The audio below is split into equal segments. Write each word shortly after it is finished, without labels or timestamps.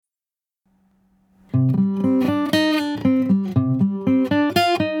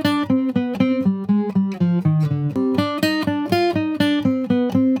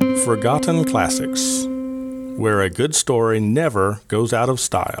Forgotten Classics, where a good story never goes out of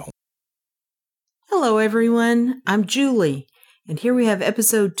style. Hello, everyone. I'm Julie, and here we have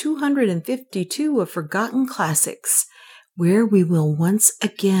episode 252 of Forgotten Classics, where we will once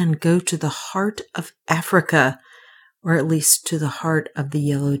again go to the heart of Africa, or at least to the heart of the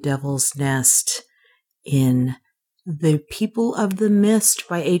Yellow Devil's Nest in The People of the Mist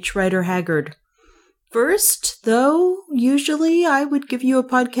by H. Rider Haggard. First, though, usually I would give you a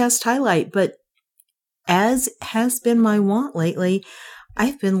podcast highlight, but as has been my wont lately,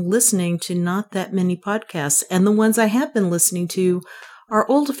 I've been listening to not that many podcasts, and the ones I have been listening to are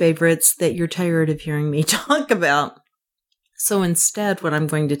old favorites that you're tired of hearing me talk about. So instead, what I'm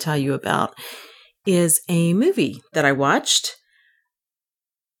going to tell you about is a movie that I watched,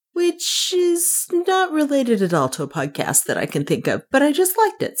 which is not related at all to a podcast that I can think of, but I just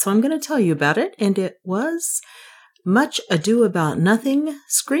liked it, so I'm going to tell you about it, and it was Much Ado About Nothing,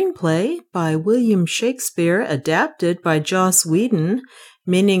 screenplay by William Shakespeare, adapted by Joss Whedon,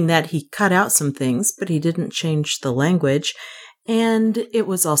 meaning that he cut out some things, but he didn't change the language, and it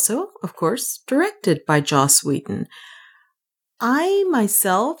was also, of course, directed by Joss Whedon. I,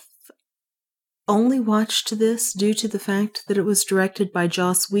 myself, only watched this due to the fact that it was directed by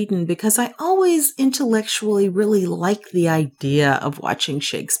Joss Whedon because I always intellectually really like the idea of watching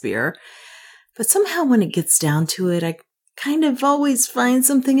Shakespeare. But somehow when it gets down to it, I kind of always find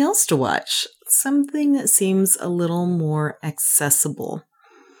something else to watch. Something that seems a little more accessible.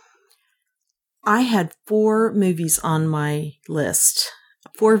 I had 4 movies on my list.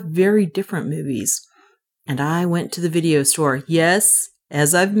 4 very different movies. And I went to the video store. Yes,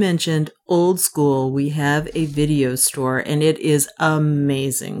 as I've mentioned, old school, we have a video store, and it is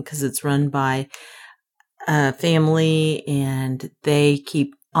amazing because it's run by a family, and they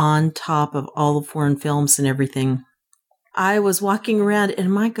keep on top of all the foreign films and everything. I was walking around,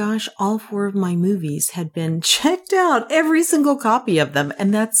 and my gosh, all 4 of my movies had been checked out, every single copy of them,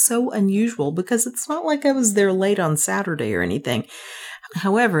 and that's so unusual because it's not like I was there late on Saturday or anything.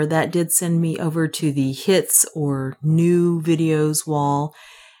 However, that did send me over to the hits or new videos wall,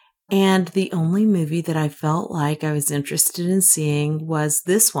 and the only movie that I felt like I was interested in seeing was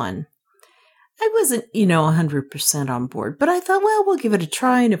this one. I wasn't, 100% on board, but I thought, well, we'll give it a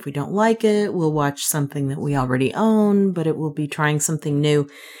try, and if we don't like it, we'll watch something that we already own, but it will be trying something new.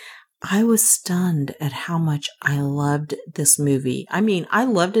 I was stunned at how much I loved this movie. I mean, I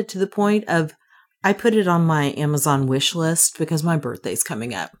loved it to the point of I put it on my Amazon wish list because my birthday's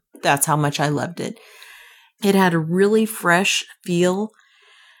coming up. That's how much I loved it. It had a really fresh feel.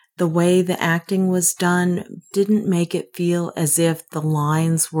 The way the acting was done didn't make it feel as if the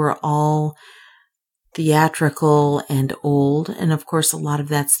lines were all theatrical and old. And of course, a lot of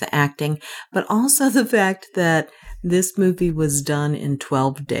that's the acting, but also the fact that this movie was done in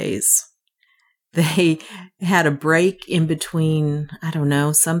 12 days. They had a break in between,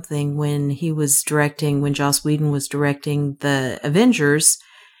 something when Joss Whedon was directing the Avengers,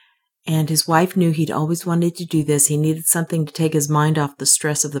 and his wife knew he'd always wanted to do this. He needed something to take his mind off the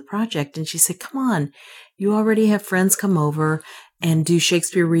stress of the project. And she said, come on, you already have friends come over and do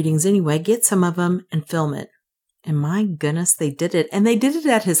Shakespeare readings anyway. Get some of them and film it. And my goodness, they did it. And they did it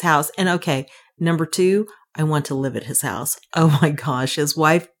at his house. And okay, number 2, I want to live at his house. Oh my gosh, his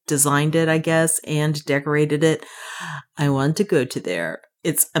wife designed it, I guess, and decorated it. I want to go to there.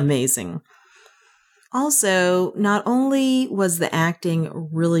 It's amazing. Also, not only was the acting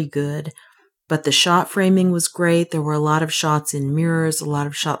really good, but the shot framing was great. There were a lot of shots in mirrors, a lot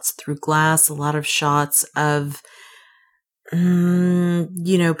of shots through glass, a lot of shots of,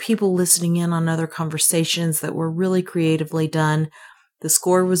 people listening in on other conversations that were really creatively done. The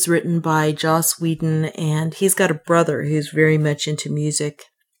score was written by Joss Whedon, and he's got a brother who's very much into music.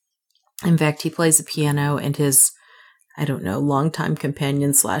 In fact, he plays the piano, and his, longtime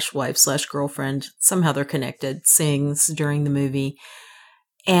companion / wife / girlfriend, somehow they're connected, sings during the movie.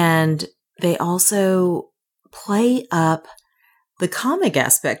 And they also play up the comic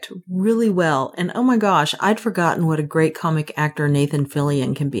aspect really well. And oh my gosh, I'd forgotten what a great comic actor Nathan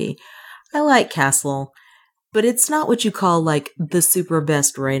Fillion can be. I like Castle, but it's not what you call like the super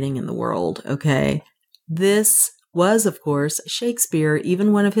best writing in the world, okay? This was, of course, Shakespeare,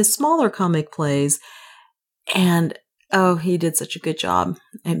 even one of his smaller comic plays. And, he did such a good job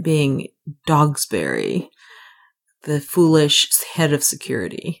at being Dogsbury, the foolish head of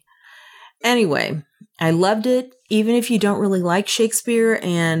security. Anyway, I loved it, even if you don't really like Shakespeare,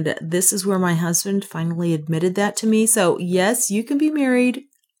 and this is where my husband finally admitted that to me. So yes, you can be married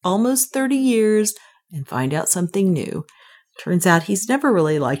almost 30 years and find out something new. Turns out he's never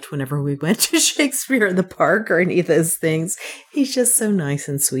really liked whenever we went to Shakespeare in the Park or any of those things. He's just so nice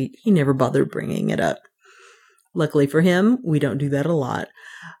and sweet. He never bothered bringing it up. Luckily for him, we don't do that a lot.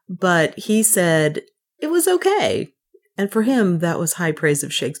 But he said it was okay. And for him, that was high praise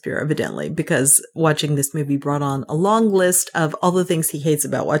of Shakespeare, evidently, because watching this movie brought on a long list of all the things he hates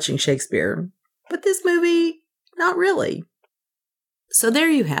about watching Shakespeare. But this movie, not really. So there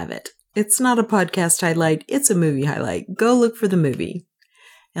you have it. It's not a podcast highlight, it's a movie highlight. Go look for the movie.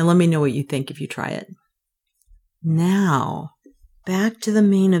 And let me know what you think if you try it. Now, back to the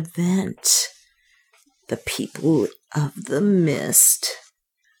main event. The People of the Mist.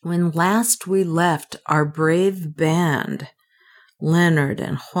 When last we left our brave band, Leonard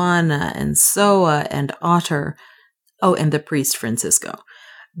and Juana and Soa and Otter, and the priest Francisco,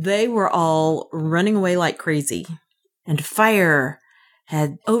 they were all running away like crazy. And fire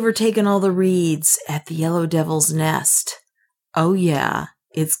had overtaken all the reeds at the Yellow Devil's nest. Oh yeah,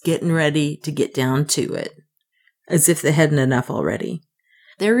 it's getting ready to get down to it. As if they hadn't enough already.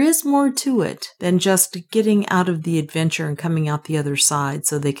 There is more to it than just getting out of the adventure and coming out the other side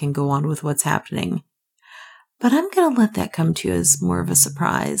so they can go on with what's happening. But I'm going to let that come to you as more of a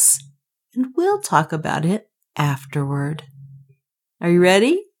surprise. And we'll talk about it afterward. Are you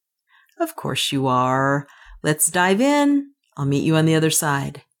ready? Of course you are. Let's dive in. I'll meet you on the other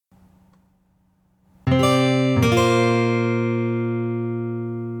side.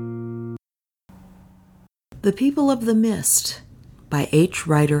 The People of the Mist by H.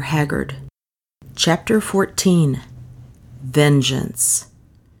 Rider Haggard. Chapter 14. Vengeance.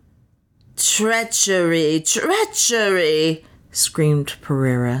 Treachery! Treachery! Screamed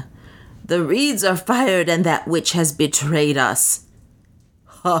Pereira. The reeds are fired and that witch has betrayed us.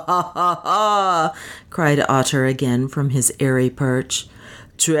 Ha ha ha ha! Cried Otter again from his airy perch.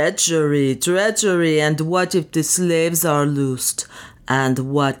 Treachery! Treachery! And what if the slaves are loosed? And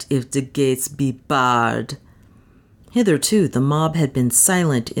what if the gates be barred? Hitherto the mob had been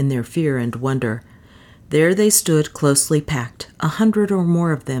silent in their fear and wonder. There they stood closely packed, 100 or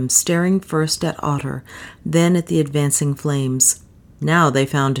more of them, staring first at Otter, then at the advancing flames. Now they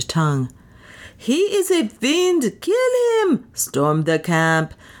found tongue. He is a fiend! Kill him! Storm the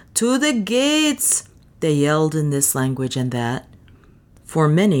camp! To the gates! They yelled in this language and that. For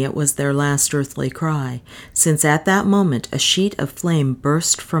many it was their last earthly cry, since at that moment a sheet of flame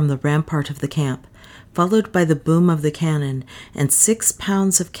burst from the rampart of the camp, followed by the boom of the cannon, and 6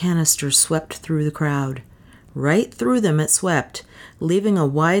 pounds of canisters swept through the crowd. Right through them it swept, leaving a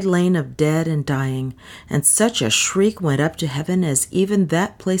wide lane of dead and dying, and such a shriek went up to heaven as even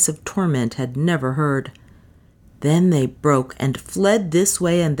that place of torment had never heard. Then they broke and fled this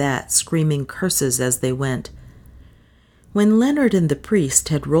way and that, screaming curses as they went. When Leonard and the priest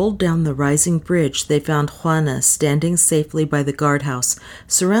had rolled down the rising bridge, they found Juana standing safely by the guardhouse,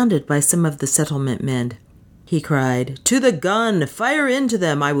 surrounded by some of the settlement men. He cried, "To the gun! Fire into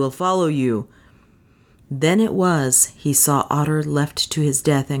them! I will follow you!" Then it was he saw Otter left to his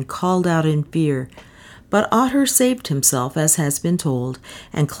death and called out in fear. But Otter saved himself, as has been told,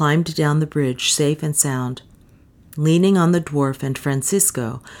 and climbed down the bridge safe and sound. Leaning on the dwarf and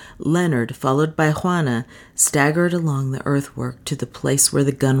Francisco, Leonard, followed by Juana, staggered along the earthwork to the place where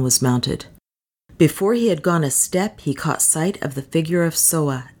the gun was mounted. Before he had gone a step, he caught sight of the figure of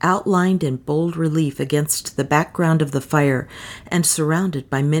Soa, outlined in bold relief against the background of the fire, and surrounded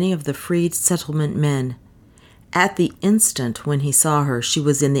by many of the freed settlement men. At the instant when he saw her, she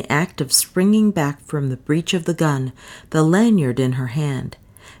was in the act of springing back from the breech of the gun, the lanyard in her hand.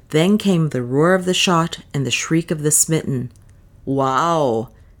 Then came the roar of the shot and the shriek of the smitten. "Wow,"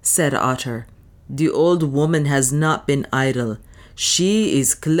 said Otter. "The old woman has not been idle. She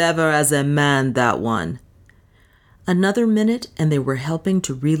is clever as a man, that one." Another minute and they were helping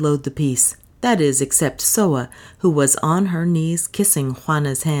to reload the piece. That is, except Soa, who was on her knees kissing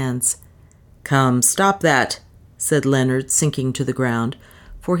Juana's hands. "Come, stop that," said Leonard, sinking to the ground,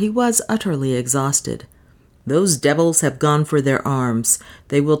 for he was utterly exhausted. "Those devils have gone for their arms.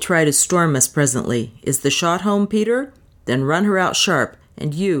 They will try to storm us presently. Is the shot home, Peter? Then run her out sharp,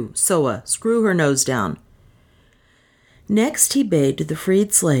 and you, Soa, screw her nose down." Next he bade the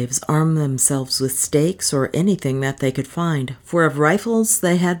freed slaves arm themselves with stakes or anything that they could find, for of rifles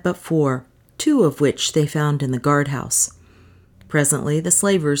they had but 4, 2 of which they found in the guardhouse. Presently the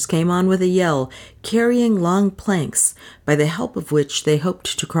slavers came on with a yell, carrying long planks, by the help of which they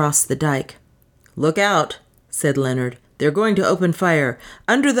hoped to cross the dike. "Look out," said Leonard. "They're going to open fire.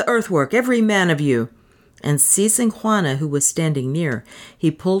 Under the earthwork, every man of you." And seizing Juana, who was standing near,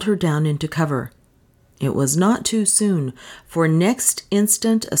 he pulled her down into cover. It was not too soon, for next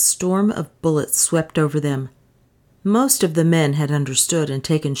instant a storm of bullets swept over them. Most of the men had understood and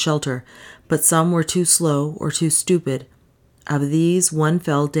taken shelter, but some were too slow or too stupid. Of these, one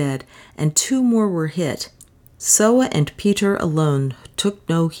fell dead, and 2 more were hit. Soa and Peter alone took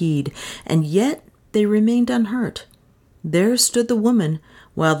no heed, and yet they remained unhurt. There stood the woman,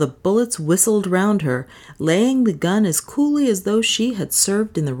 while the bullets whistled round her, laying the gun as coolly as though she had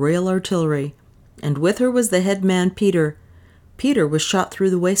served in the Royal Artillery. And with her was the head man, Peter. Peter was shot through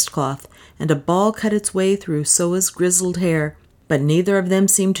the waistcloth, and a ball cut its way through Soa's grizzled hair, but neither of them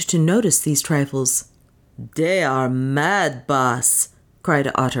seemed to notice these trifles. "They are mad, boss,"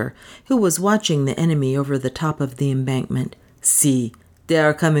 cried Otter, who was watching the enemy over the top of the embankment. "See, they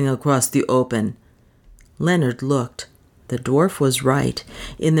are coming across the open." Leonard looked. The dwarf was right.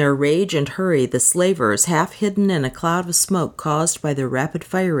 In their rage and hurry, the slavers, half hidden in a cloud of smoke caused by their rapid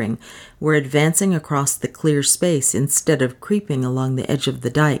firing, were advancing across the clear space instead of creeping along the edge of the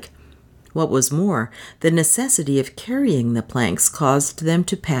dike. What was more, the necessity of carrying the planks caused them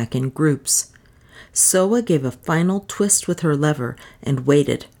to pack in groups. Soa gave a final twist with her lever and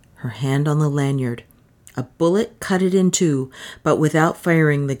waited, her hand on the lanyard. A bullet cut it in 2, but without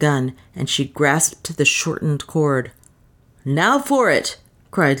firing the gun, and she grasped the shortened cord. "Now for it!"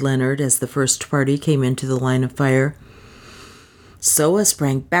 cried Leonard as the first party came into the line of fire. Soa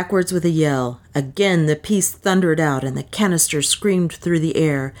sprang backwards with a yell. Again the piece thundered out, and the canister screamed through the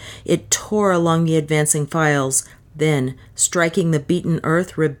air. It tore along the advancing files, then, striking the beaten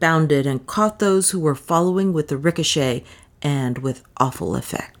earth, rebounded and caught those who were following with the ricochet, and with awful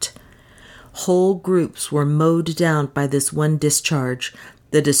effect. Whole groups were mowed down by this one discharge,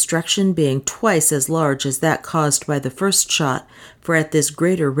 the destruction being twice as large as that caused by the first shot, for at this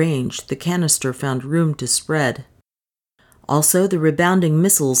greater range the canister found room to spread. Also, the rebounding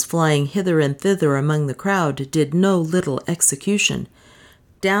missiles flying hither and thither among the crowd did no little execution.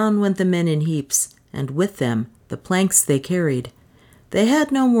 Down went the men in heaps, and with them the planks they carried. They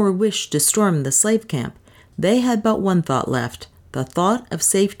had no more wish to storm the slave camp. They had but one thought left, the thought of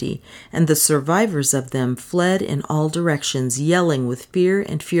safety, and the survivors of them fled in all directions, yelling with fear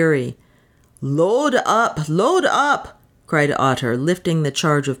and fury. "Load up! Load up!" cried Otter, lifting the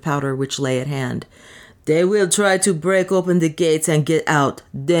charge of powder which lay at hand. "They will try to break open the gates and get out.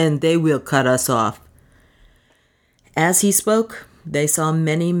 Then they will cut us off." As he spoke, they saw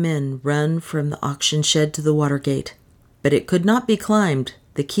many men run from the auction shed to the water gate. But it could not be climbed.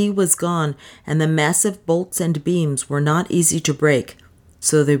 The key was gone, and the massive bolts and beams were not easy to break.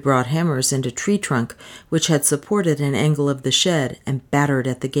 So they brought hammers and a tree trunk, which had supported an angle of the shed, and battered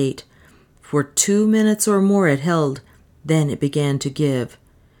at the gate. For 2 minutes or more it held. Then it began to give.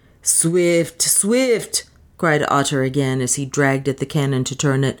 "Swift, swift!" cried Otter again as he dragged at the cannon to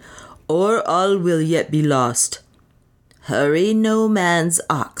turn it, "or all will yet be lost." "Hurry no man's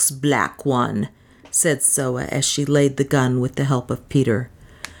ox, black one," said Soa as she laid the gun with the help of Peter.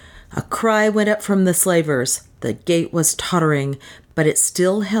 A cry went up from the slavers. The gate was tottering, but it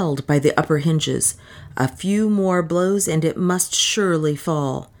still held by the upper hinges. A few more blows and it must surely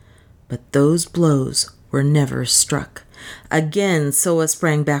fall. But those blows were never struck. Again Soa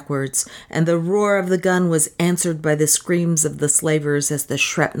sprang backwards, and the roar of the gun was answered by the screams of the slavers as the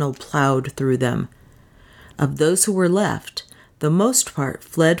shrapnel plowed through them. Of those who were left, the most part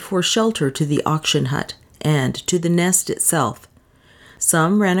fled for shelter to the auction hut and to the nest itself.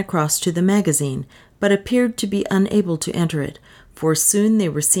 Some ran across to the magazine, but appeared to be unable to enter it, for soon they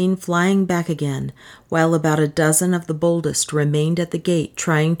were seen flying back again, while about a dozen of the boldest remained at the gate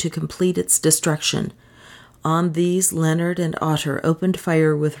trying to complete its destruction. On these Leonard and Otter opened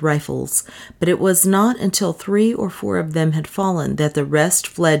fire with rifles, but it was not until 3 or 4 of them had fallen that the rest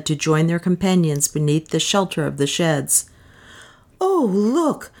fled to join their companions beneath the shelter of the sheds. "Oh,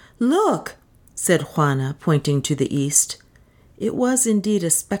 look, look!" said Juana, pointing to the east. It was indeed a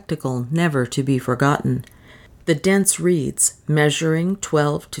spectacle never to be forgotten. The dense reeds, measuring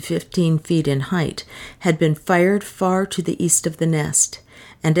 12 to 15 feet in height, had been fired far to the east of the nest,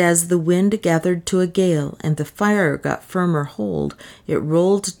 and as the wind gathered to a gale and the fire got firmer hold, it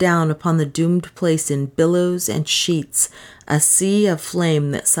rolled down upon the doomed place in billows and sheets, a sea of flame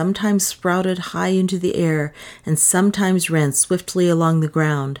that sometimes sprouted high into the air and sometimes ran swiftly along the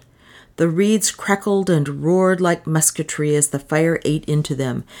ground. The reeds crackled and roared like musketry as the fire ate into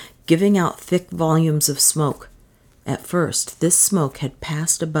them, giving out thick volumes of smoke. At first, this smoke had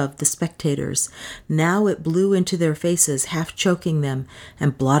passed above the spectators. Now it blew into their faces, half choking them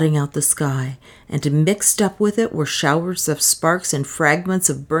and blotting out the sky, and mixed up with it were showers of sparks and fragments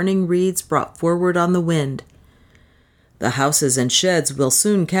of burning reeds brought forward on the wind. "The houses and sheds will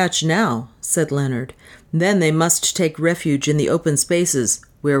soon catch now," said Leonard. "Then they must take refuge in the open spaces,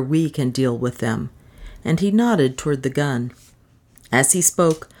 where we can deal with them." and he nodded toward the gun. As he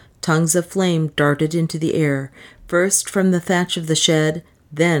spoke, tongues of flame darted into the air, first from the thatch of the shed,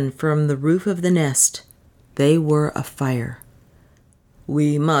 then from the roof of the nest. They were afire.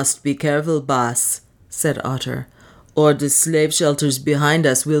 "We must be careful, boss," said Otter, "or the slave shelters behind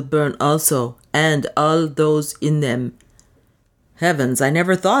us will burn also, and all those in them." "Heavens, I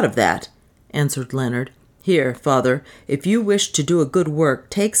never thought of that," answered Leonard. "Here, father, if you wish to do a good work,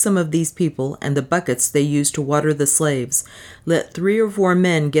 take some of these people and the buckets they use to water the slaves. Let 3 or 4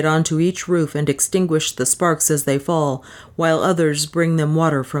 men get onto each roof and extinguish the sparks as they fall, while others bring them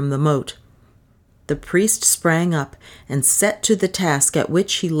water from the moat." The priest sprang up and set to the task at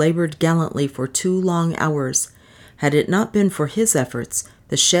which he labored gallantly for 2 long hours. Had it not been for his efforts,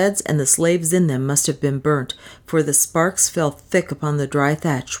 the sheds and the slaves in them must have been burnt, for the sparks fell thick upon the dry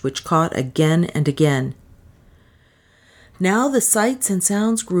thatch, which caught again and again. Now the sights and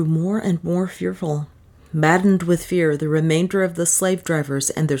sounds grew more and more fearful. Maddened with fear, the remainder of the slave drivers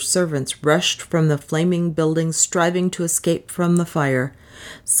and their servants rushed from the flaming buildings, striving to escape from the fire.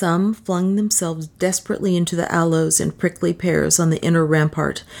 Some flung themselves desperately into the aloes and prickly pears on the inner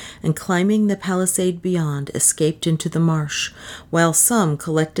rampart, and climbing the palisade beyond, escaped into the marsh, while some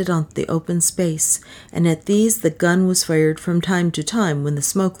collected on the open space, and at these the gun was fired from time to time when the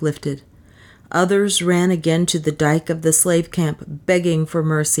smoke lifted. Others ran again to the dike of the slave camp, begging for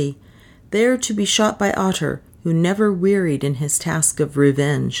mercy, there to be shot by Otter, who never wearied in his task of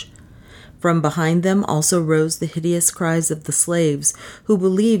revenge. From behind them also rose the hideous cries of the slaves, who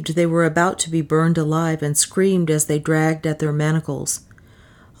believed they were about to be burned alive, and screamed as they dragged at their manacles.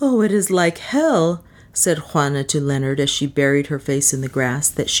 "Oh, it is like hell," said Juana to Leonard as she buried her face in the grass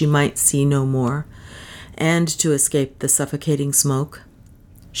that she might see no more, and to escape the suffocating smoke.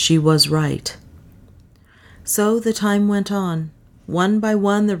 She was right. So the time went on. One by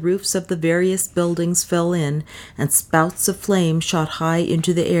one the roofs of the various buildings fell in, and spouts of flame shot high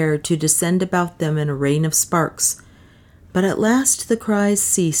into the air to descend about them in a rain of sparks. But at last the cries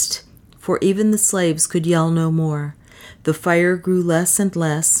ceased, for even the slaves could yell no more. The fire grew less and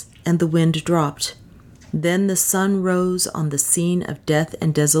less, and the wind dropped. Then the sun rose on the scene of death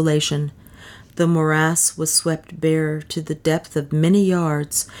and desolation. The morass was swept bare to the depth of many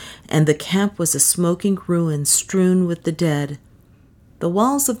yards, and the camp was a smoking ruin strewn with the dead. The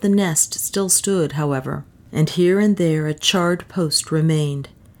walls of the nest still stood, however, and here and there a charred post remained.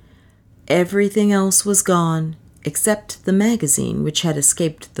 Everything else was gone, except the magazine which had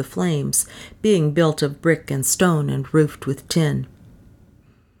escaped the flames, being built of brick and stone and roofed with tin.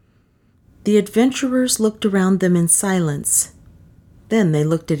 The adventurers looked around them in silence. Then they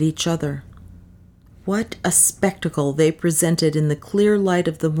looked at each other. What a spectacle they presented in the clear light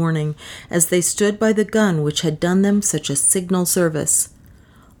of the morning as they stood by the gun which had done them such a signal service.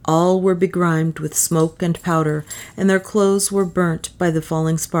 All were begrimed with smoke and powder, and their clothes were burnt by the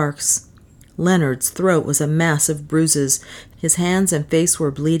falling sparks. Leonard's throat was a mass of bruises, his hands and face were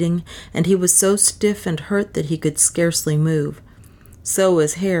bleeding, and he was so stiff and hurt that he could scarcely move.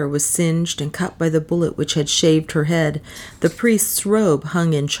 Soa's hair was singed and cut by the bullet which had shaved her head. The priest's robe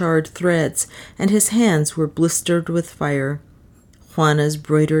hung in charred threads, and his hands were blistered with fire. Juana's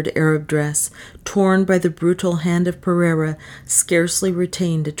broidered Arab dress, torn by the brutal hand of Pereira, scarcely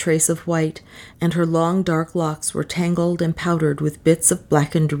retained a trace of white, and her long dark locks were tangled and powdered with bits of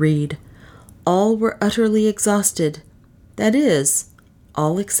blackened reed. All were utterly exhausted. That is,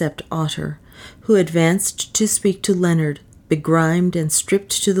 all except Otter, who advanced to speak to Leonard, begrimed and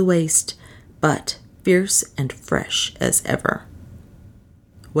stripped to the waist, but fierce and fresh as ever.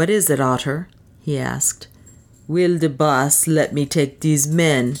 "What is it, Otter?" he asked. "Will the boss let me take these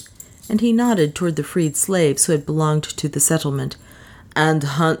men?" And he nodded toward the freed slaves who had belonged to the settlement. "And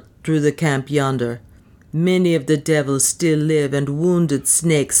hunt through the camp yonder. Many of the devils still live, and wounded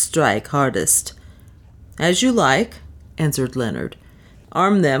snakes strike hardest." "As you like," answered Leonard.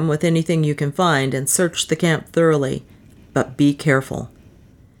 "Arm them with anything you can find, and search the camp thoroughly. But be careful."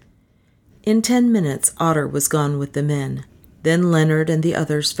 In 10 minutes Otter was gone with the men. Then Leonard and the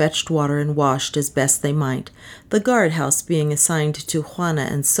others fetched water and washed as best they might, the guardhouse being assigned to Juana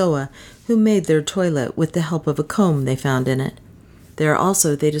and Soa, who made their toilet with the help of a comb they found in it. There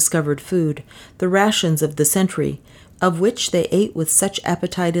also they discovered food, the rations of the sentry, of which they ate with such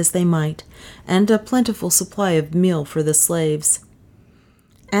appetite as they might, and a plentiful supply of meal for the slaves.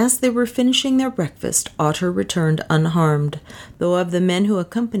 As they were finishing their breakfast, Otter returned unharmed, though of the men who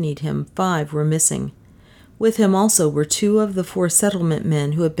accompanied him 5 were missing. With him also were 2 of the 4 settlement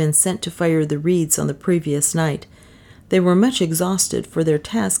men who had been sent to fire the reeds on the previous night. They were much exhausted, for their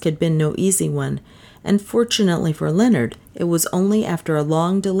task had been no easy one, and fortunately for Leonard, it was only after a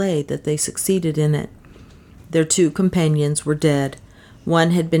long delay that they succeeded in it. Their 2 companions were dead.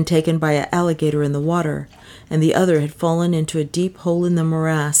 One had been taken by an alligator in the water, and the other had fallen into a deep hole in the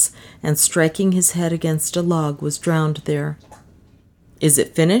morass, and striking his head against a log was drowned there. "Is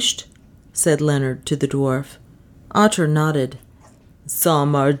it finished?" said Leonard to the dwarf. Otter nodded.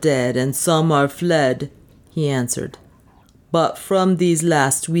 "Some are dead and some are fled," he answered. "But from these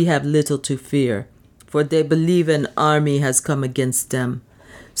last we have little to fear, for they believe an army has come against them.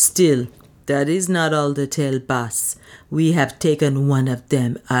 Still, that is not all the tale, Baas. We have taken one of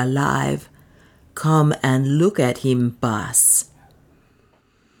them alive. Come and look at him, Baas."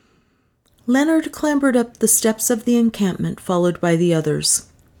 Leonard clambered up the steps of the encampment, followed by the others.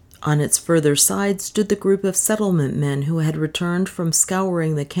 On its further side stood the group of settlement men who had returned from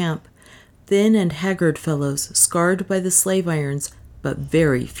scouring the camp, thin and haggard fellows, scarred by the slave irons, but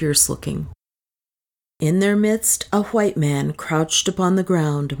very fierce-looking. In their midst, a white man crouched upon the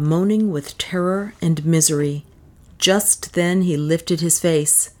ground, moaning with terror and misery. Just then he lifted his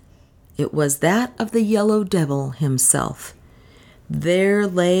face. It was that of the Yellow Devil himself. There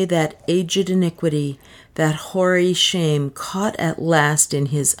lay that aged iniquity, that hoary shame caught at last in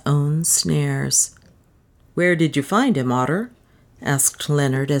his own snares. "Where did you find him, Otter?" asked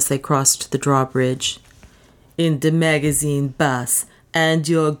Leonard as they crossed the drawbridge. "In the magazine, Baas, and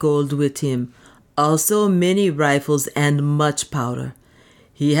your gold with him. Also many rifles and much powder.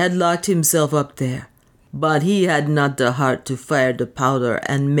 He had locked himself up there, but he had not the heart to fire the powder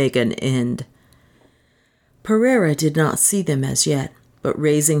and make an end." Pereira did not see them as yet, but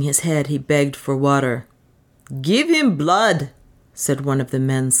raising his head he begged for water. "Give him blood," said one of the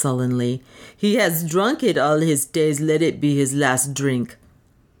men sullenly. "He has drunk it all his days. Let it be his last drink."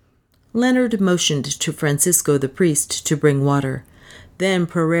 Leonard motioned to Francisco the priest to bring water. Then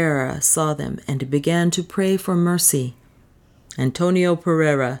Pereira saw them and began to pray for mercy. "Antonio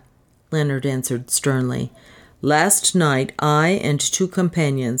Pereira," Leonard answered sternly, "last night I and 2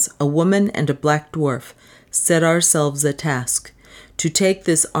 companions, a woman and a black dwarf, set ourselves a task to take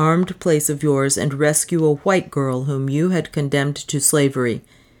this armed place of yours and rescue a white girl whom you had condemned to slavery.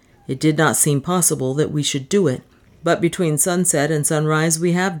 It did not seem possible that we should do it, but between sunset and sunrise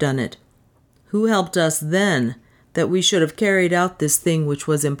we have done it. Who helped us then, that we should have carried out this thing which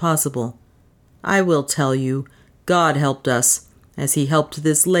was impossible? I will tell you, God helped us, as he helped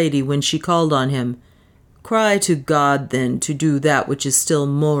this lady when she called on him. Cry to God, then, to do that which is still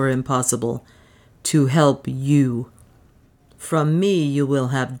more impossible, to help you. From me you will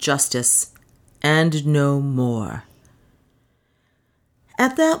have justice, and no more."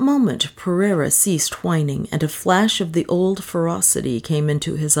 At that moment Pereira ceased whining, and a flash of the old ferocity came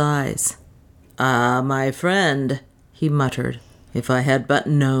into his eyes. "Ah, my friend," he muttered, "if I had but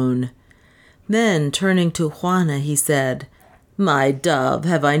known." Then, turning to Juana, he said, "My dove,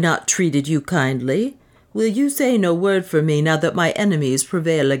 have I not treated you kindly? Will you say no word for me now that my enemies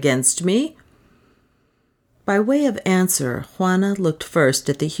prevail against me?" By way of answer, Juana looked first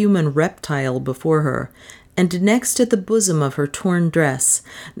at the human reptile before her, and next at the bosom of her torn dress,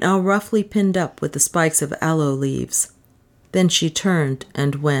 now roughly pinned up with the spikes of aloe leaves. Then she turned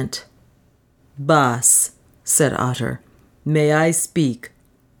and went. "Baas," said Otter, "may I speak?"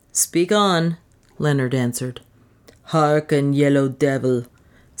 "Speak on," Leonard answered. "Hearken, Yellow Devil,"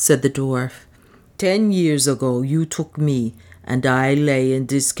 said the dwarf. 10 years ago you took me, and I lay in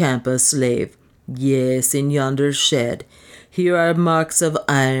this camp a slave. Yes, in yonder shed. Here are marks of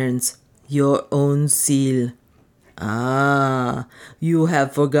irons, your own seal. Ah, you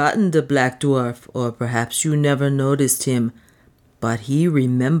have forgotten the black dwarf, or perhaps you never noticed him. But he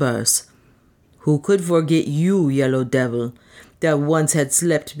remembers. Who could forget you, Yellow Devil, that once had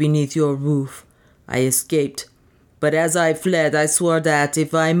slept beneath your roof? I escaped, but as I fled I swore that,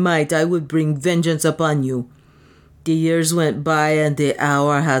 if I might, I would bring vengeance upon you. The years went by, and the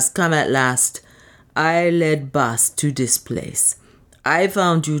hour has come at last. I led Baas to this place. I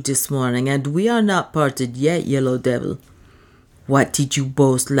found you this morning, and we are not parted yet, Yellow Devil. What did you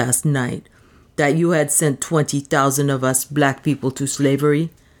boast last night? That you had sent 20,000 of us black people to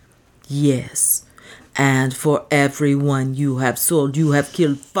slavery? Yes, and for every one you have sold, you have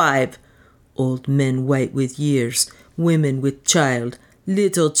killed 5. Old men white with years, women with child,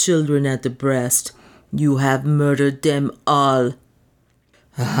 little children at the breast. You have murdered them all.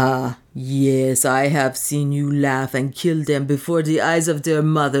 Ah, yes, I have seen you laugh and kill them before the eyes of their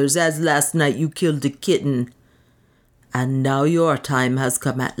mothers, as last night you killed the kitten. And now your time has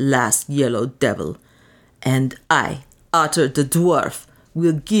come at last, Yellow Devil, and I, Otter the dwarf,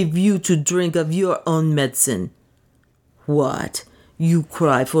 will give you to drink of your own medicine. What? You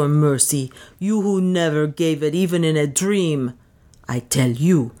cry for mercy, you who never gave it even in a dream. I tell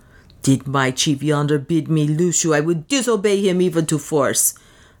you, Did my chief yonder bid me loose you, I would disobey him even to force.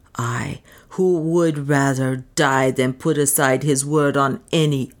 I, who would rather die than put aside his word on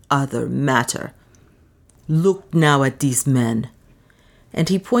any other matter. Look now at these men." And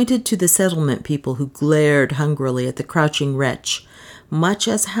he pointed to the settlement people who glared hungrily at the crouching wretch, much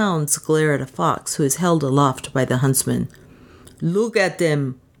as hounds glare at a fox who is held aloft by the huntsman. "Look at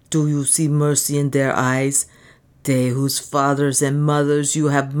them. Do you see mercy in their eyes? They whose fathers and mothers you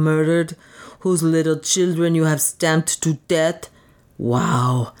have murdered, whose little children you have stamped to death.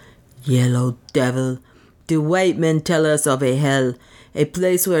 Wow, Yellow Devil, the white men tell us of a hell, a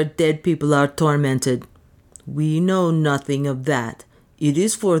place where dead people are tormented. We know nothing of that. It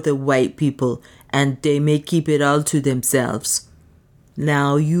is for the white people, and they may keep it all to themselves.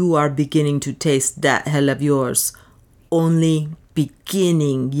 Now you are beginning to taste that hell of yours. Only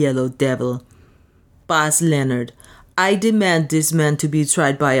beginning, Yellow Devil. Boss Leonard, I demand this man to be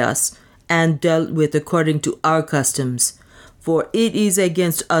tried by us, and dealt with according to our customs. For it is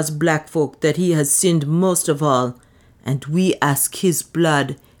against us black folk that he has sinned most of all, and we ask his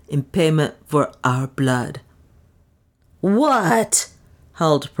blood in payment for our blood." "What?"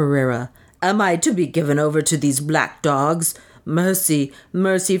 howled Pereira. "Am I to be given over to these black dogs? Mercy,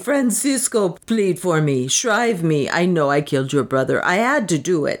 mercy, Francisco, plead for me, shrive me. I know I killed your brother. I had to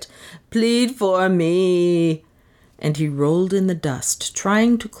do it. Plead for me." And he rolled in the dust,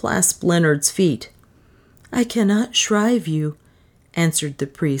 trying to clasp Leonard's feet. "I cannot shrive you," answered the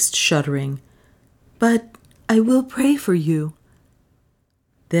priest, shuddering, "but I will pray for you."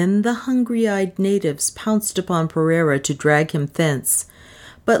 Then the hungry-eyed natives pounced upon Pereira to drag him thence,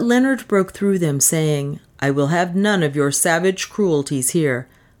 but Leonard broke through them, saying, "I will have none of your savage cruelties here.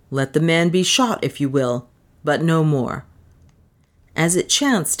 Let the man be shot if you will, but no more." As it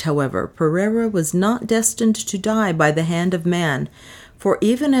chanced, however, Pereira was not destined to die by the hand of man, for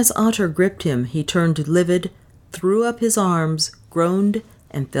even as Otter gripped him, he turned livid, threw up his arms, groaned,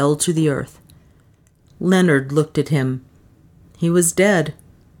 and fell to the earth. Leonard looked at him. He was dead,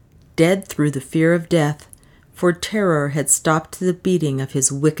 dead through the fear of death, for terror had stopped the beating of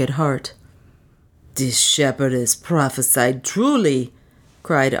his wicked heart. "This shepherdess prophesied truly,"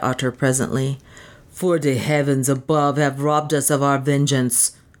 cried Otter presently, "for the heavens above have robbed us of our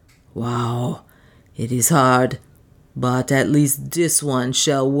vengeance. Wow, it is hard, but at least this one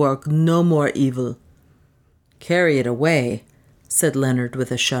shall work no more evil." "Carry it away," said Leonard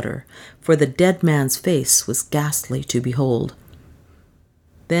with a shudder, for the dead man's face was ghastly to behold.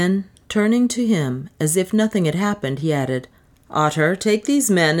 Then, turning to him, as if nothing had happened, he added, "Otter, take these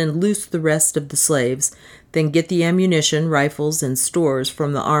men and loose the rest of the slaves, then get the ammunition, rifles, and stores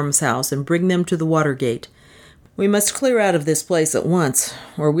from the almshouse and bring them to the water gate. We must clear out of this place at once,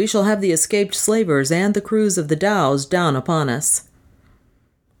 or we shall have the escaped slavers and the crews of the dhows down upon us."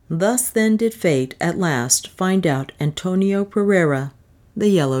 Thus then did fate at last find out Antonio Pereira, the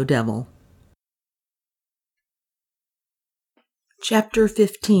Yellow Devil. Chapter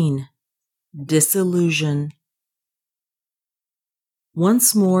 15. Disillusion.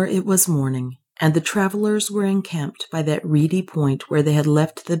 Once more it was morning, and the travelers were encamped by that reedy point where they had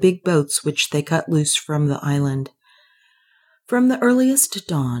left the big boats which they cut loose from the island. From the earliest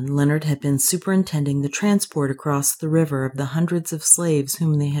dawn, Leonard had been superintending the transport across the river of the hundreds of slaves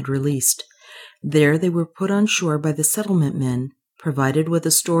whom they had released. There they were put on shore by the settlement men, provided with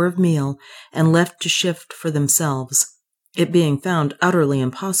a store of meal, and left to shift for themselves, it being found utterly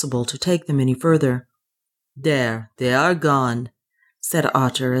impossible to take them any further. "There, they are gone," said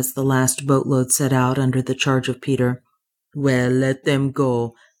Otter as the last boatload set out under the charge of Peter. "Well, let them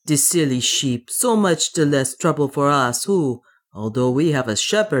go, the silly sheep, so much the less trouble for us who, although we have a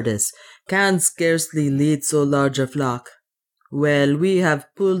shepherdess, can scarcely lead so large a flock. Well, we have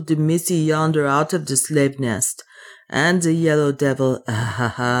pulled the missy yonder out of the slave nest, and the Yellow Devil,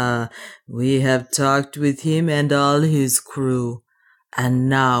 we have talked with him and all his crew. And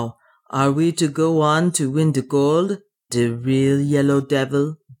now, are we to go on to win the gold, the real Yellow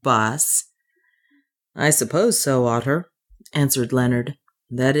Devil, boss?" "I suppose so, Otter," answered Leonard.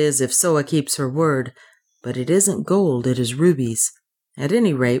 "That is, if Soa keeps her word. But it isn't gold, it is rubies. At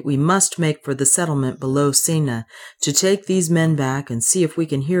any rate, we must make for the settlement below Sena, to take these men back and see if we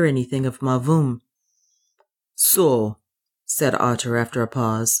can hear anything of Mavoom." "So," said Otter after a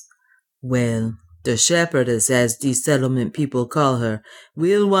pause. "Well, the shepherdess, as these settlement people call her,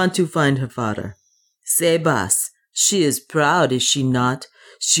 will want to find her father. Say, boss, she is proud, is she not?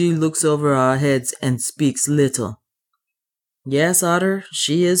 She looks over our heads and speaks little." "Yes, Otter,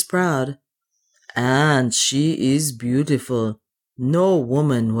 she is proud." "And she is beautiful. No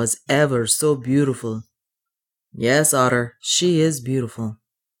woman was ever so beautiful." "Yes, Otter, she is beautiful."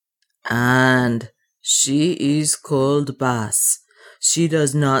 And she is called Bass. She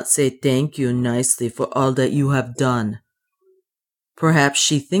does not say thank you nicely for all that you have done. Perhaps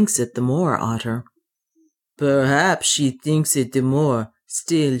she thinks it the more, Otter. Perhaps she thinks it the more.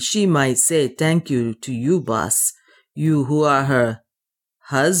 Still, she might say thank you to you, Bass. You who are her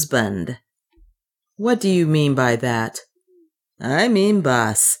husband. What do you mean by that? I mean,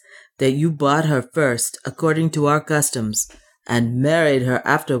 Bass, that you bought her first, according to our customs, and married her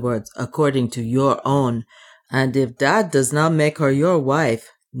afterwards, according to your own. And if that does not make her your wife,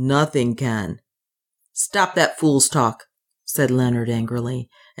 nothing can. Stop that fool's talk, said Leonard angrily,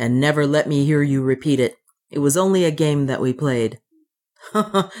 and never let me hear you repeat it. It was only a game that we played.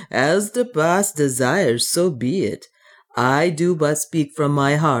 As the boss desires, so be it. I do but speak from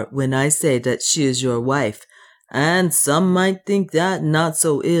my heart when I say that she is your wife, and some might think that not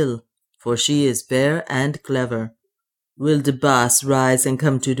so ill, for she is fair and clever. Will the boss rise and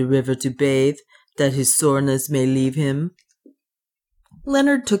come to the river to bathe, that his soreness may leave him?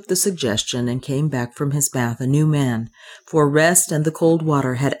 Leonard took the suggestion and came back from his bath a new man, for rest and the cold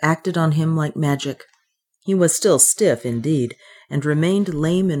water had acted on him like magic. He was still stiff, indeed, and remained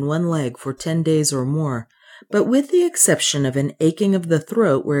lame in one leg for 10 days or more, but with the exception of an aching of the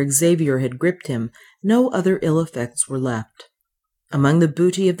throat where Xavier had gripped him, no other ill effects were left. Among the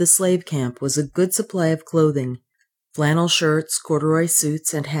booty of the slave camp was a good supply of clothing, flannel shirts, corduroy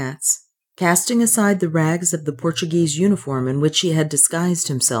suits, and hats. Casting aside the rags of the Portuguese uniform in which he had disguised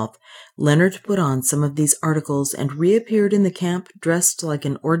himself, Leonard put on some of these articles and reappeared in the camp dressed like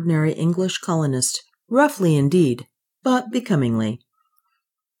an ordinary English colonist, roughly indeed, but becomingly.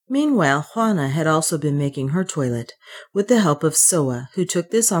 Meanwhile, Juana had also been making her toilet, with the help of Soa, who took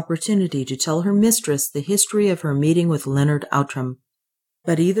this opportunity to tell her mistress the history of her meeting with Leonard Outram.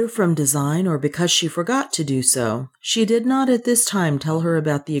 But either from design or because she forgot to do so, she did not at this time tell her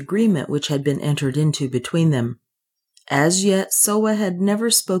about the agreement which had been entered into between them. As yet, Soa had never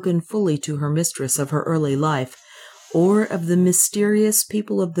spoken fully to her mistress of her early life, or of the mysterious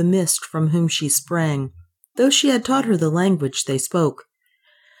people of the mist from whom she sprang, though she had taught her the language they spoke.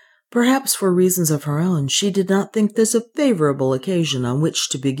 Perhaps for reasons of her own, she did not think this a favorable occasion on which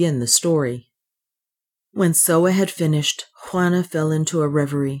to begin the story. When Soa had finished, Juana fell into a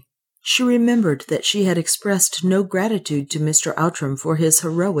reverie. She remembered that she had expressed no gratitude to Mr. Outram for his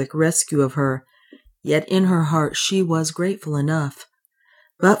heroic rescue of her, yet in her heart she was grateful enough.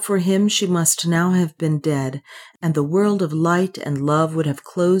 But for him she must now have been dead, and the world of light and love would have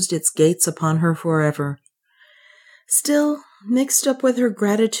closed its gates upon her forever. Still, mixed up with her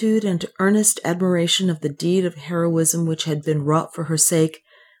gratitude and earnest admiration of the deed of heroism which had been wrought for her sake,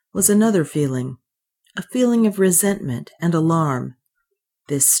 was another feeling, a feeling of resentment and alarm.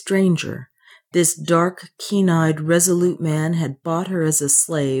 This stranger, this dark, keen-eyed, resolute man had bought her as a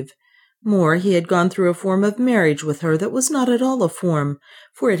slave. More, he had gone through a form of marriage with her that was not at all a form,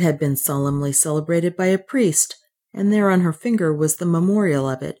 for it had been solemnly celebrated by a priest, and there on her finger was the memorial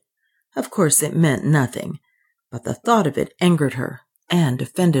of it. Of course it meant nothing, but the thought of it angered her and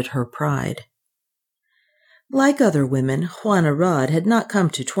offended her pride. Like other women, Juana Rod had not come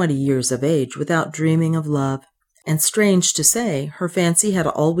to 20 years of age without dreaming of love, and strange to say, her fancy had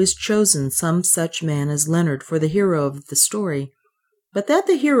always chosen some such man as Leonard for the hero of the story. But that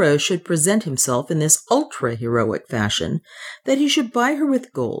the hero should present himself in this ultra-heroic fashion, that he should buy her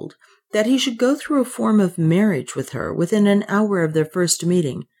with gold, that he should go through a form of marriage with her within an hour of their first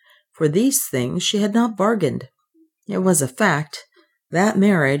meeting, for these things she had not bargained. It was a fact. That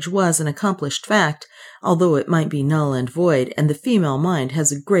marriage was an accomplished fact, although it might be null and void, and the female mind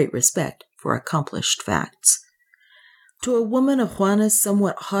has a great respect for accomplished facts. To a woman of Juana's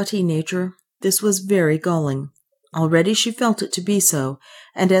somewhat haughty nature, this was very galling. Already she felt it to be so,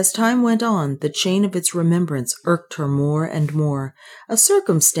 and as time went on, the chain of its remembrance irked her more and more, a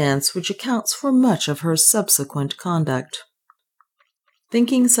circumstance which accounts for much of her subsequent conduct.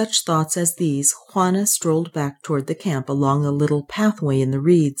 Thinking such thoughts as these, Juana strolled back toward the camp along a little pathway in the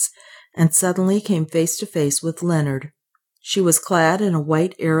reeds, and suddenly came face to face with Leonard. She was clad in a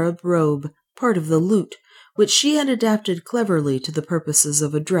white Arab robe, part of the lute, which she had adapted cleverly to the purposes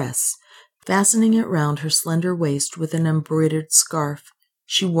of a dress, fastening it round her slender waist with an embroidered scarf.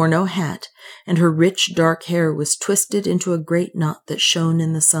 She wore no hat, and her rich dark hair was twisted into a great knot that shone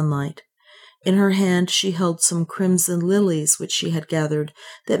in the sunlight. In her hand she held some crimson lilies which she had gathered,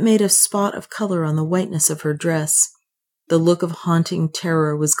 that made a spot of color on the whiteness of her dress. The look of haunting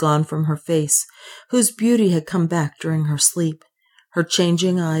terror was gone from her face, whose beauty had come back during her sleep. Her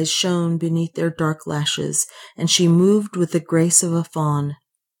changing eyes shone beneath their dark lashes, and she moved with the grace of a fawn.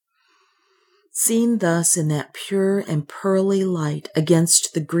 Seen thus in that pure and pearly light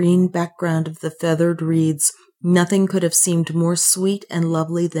against the green background of the feathered reeds, nothing could have seemed more sweet and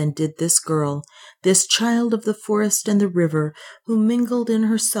lovely than did this girl, this child of the forest and the river, who mingled in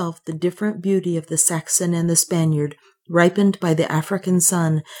herself the different beauty of the Saxon and the Spaniard, ripened by the African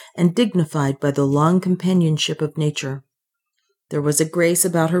sun and dignified by the long companionship of nature. There was a grace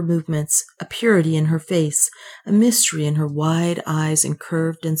about her movements, a purity in her face, a mystery in her wide eyes and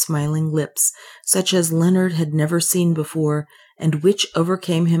curved and smiling lips, such as Leonard had never seen before, and which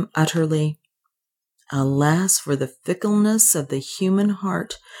overcame him utterly. Alas for the fickleness of the human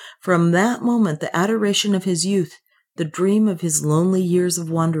heart! From that moment the adoration of his youth, the dream of his lonely years of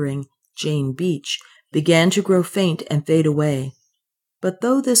wandering, Jane Beach, began to grow faint and fade away. But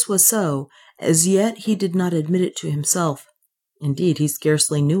though this was so, as yet he did not admit it to himself. Indeed, he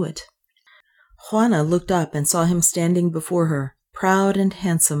scarcely knew it. Juana looked up and saw him standing before her, proud and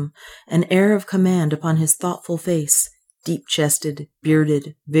handsome, an air of command upon his thoughtful face, deep-chested,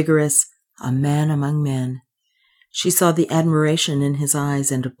 bearded, vigorous, a man among men. She saw the admiration in his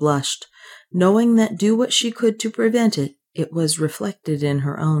eyes and blushed, knowing that do what she could to prevent it, it was reflected in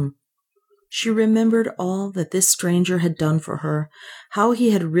her own. She remembered all that this stranger had done for her, how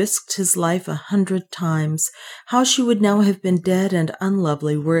he had risked his life 100 times, how she would now have been dead and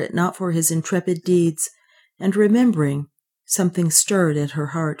unlovely were it not for his intrepid deeds, and remembering, something stirred at her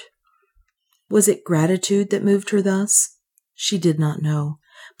heart. Was it gratitude that moved her thus? She did not know,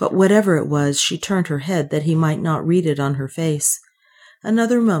 but whatever it was, she turned her head that he might not read it on her face.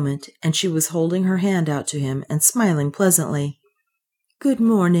 Another moment, and she was holding her hand out to him and smiling pleasantly. "Good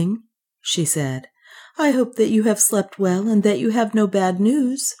morning," she said. "I hope that you have slept well and that you have no bad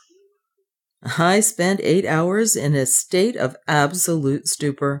news." "I spent 8 hours in a state of absolute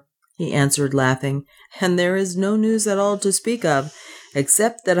stupor," he answered, laughing, "and there is no news at all to speak of,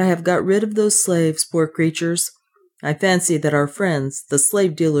 except that I have got rid of those slaves, poor creatures. I fancy that our friends, the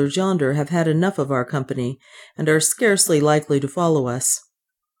slave dealers yonder, have had enough of our company, and are scarcely likely to follow us."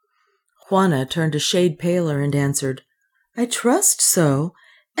 Juana turned a shade paler and answered, "I trust so.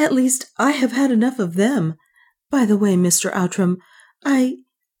 At least, I have had enough of them. By the way, Mr. Outram, I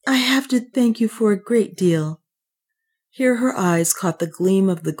have to thank you for a great deal." Here her eyes caught the gleam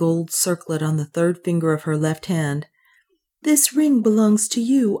of the gold circlet on the third finger of her left hand. "This ring belongs to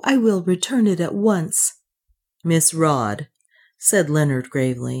you. I will return it at once." "Miss Rodd," said Leonard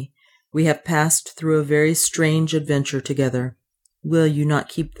gravely, "we have passed through a very strange adventure together. Will you not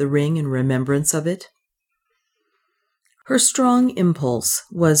keep the ring in remembrance of it?" Her strong impulse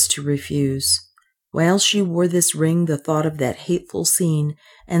was to refuse. While she wore this ring, the thought of that hateful scene,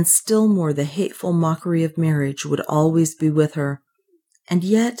 and still more the hateful mockery of marriage, would always be with her. And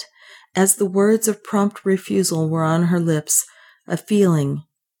yet, as the words of prompt refusal were on her lips, a feeling,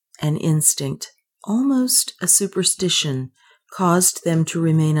 an instinct, almost a superstition, caused them to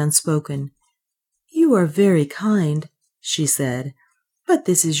remain unspoken. "You are very kind," she said, "but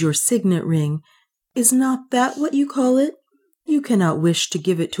this is your signet ring. Is not that what you call it? You cannot wish to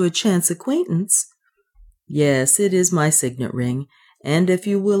give it to a chance acquaintance." "Yes, it is my signet ring, and if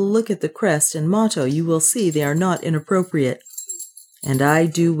you will look at the crest and motto, you will see they are not inappropriate. And I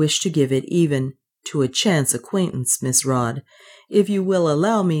do wish to give it even to a chance acquaintance, Miss Rodd, if you will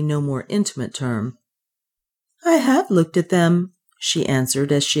allow me no more intimate term." "I have looked at them," she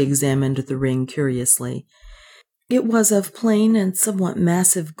answered as she examined the ring curiously. It was of plain and somewhat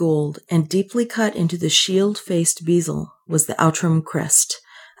massive gold, and deeply cut into the shield-faced bezel was the Outram crest,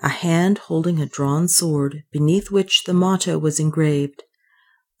 a hand holding a drawn sword, beneath which the motto was engraved.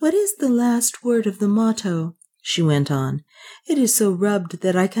 "What is the last word of the motto?" she went on. "It is so rubbed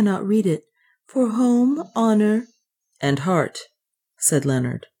that I cannot read it. For home, honor—" "And heart," said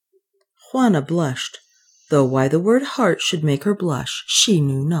Leonard. Juana blushed, though why the word heart should make her blush, she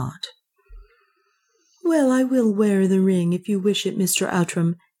knew not. "Well, I will wear the ring if you wish it, Mr.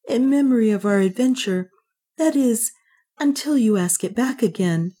 Outram, in memory of our adventure. That is, until you ask it back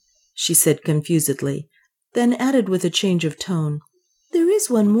again," she said confusedly, then added with a change of tone, "There is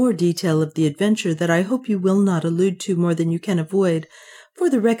one more detail of the adventure that I hope you will not allude to more than you can avoid, for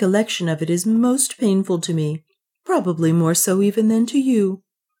the recollection of it is most painful to me, probably more so even than to you."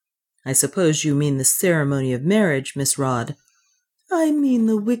 "I suppose you mean the ceremony of marriage, Miss Rodd." "I mean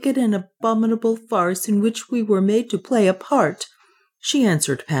the wicked and abominable farce in which we were made to play a part," she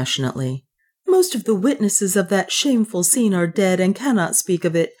answered passionately. "Most of the witnesses of that shameful scene are dead and cannot speak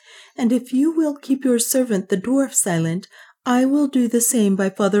of it, and if you will keep your servant the dwarf silent, I will do the same by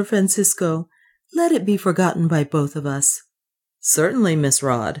Father Francisco. Let it be forgotten by both of us." "Certainly, Miss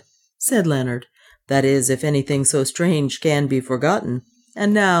Rodd," said Leonard. "That is, if anything so strange can be forgotten.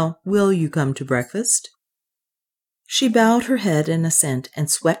 And now, will you come to breakfast?" She bowed her head in assent and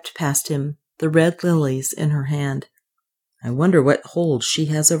swept past him, the red lilies in her hand. "I wonder what hold she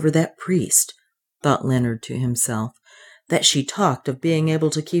has over that priest," thought Leonard to himself, "that she talked of being able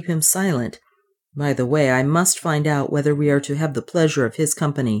to keep him silent. By the way, I must find out whether we are to have the pleasure of his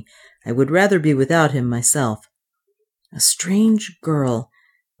company. I would rather be without him myself. A strange girl.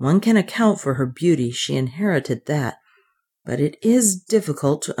 One can account for her beauty. She inherited that. But it is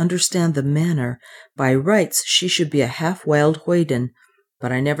difficult to understand the manner. By rights she should be a half-wild hoyden,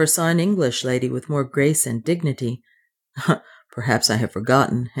 but I never saw an English lady with more grace and dignity. Perhaps I have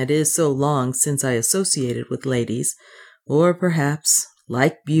forgotten. It is so long since I associated with ladies. Or perhaps,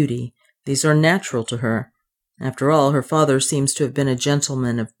 like beauty, these are natural to her. After all, her father seems to have been a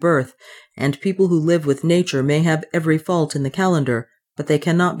gentleman of birth, and people who live with nature may have every fault in the calendar, but they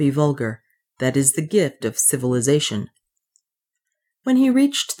cannot be vulgar. That is the gift of civilization." When he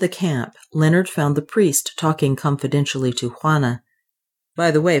reached the camp, Leonard found the priest talking confidentially to Juana.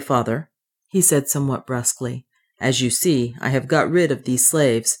 "By the way, father," he said somewhat brusquely, "as you see, I have got rid of these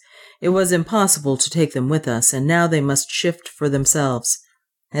slaves. It was impossible to take them with us, and now they must shift for themselves.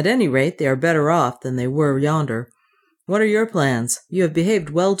 At any rate, they are better off than they were yonder. What are your plans? You have behaved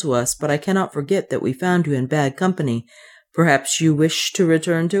well to us, but I cannot forget that we found you in bad company. Perhaps you wish to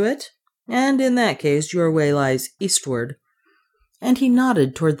return to it? And in that case, your way lies eastward." And he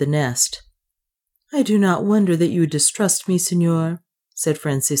nodded toward the nest. "I do not wonder that you distrust me, Señor," said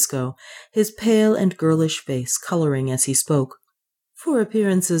Francisco, his pale and girlish face coloring as he spoke. "For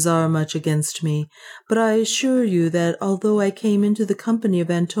appearances are much against me, but I assure you that although I came into the company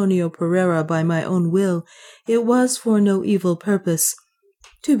of Antonio Pereira by my own will, it was for no evil purpose.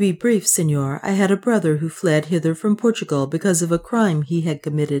 To be brief, Señor, I had a brother who fled hither from Portugal because of a crime he had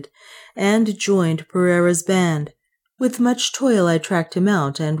committed, and joined Pereira's band. With much toil I tracked him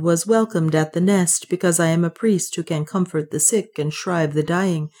out, and was welcomed at the nest because I am a priest who can comfort the sick and shrive the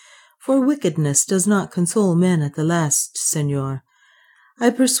dying, for wickedness does not console men at the last, Señor. I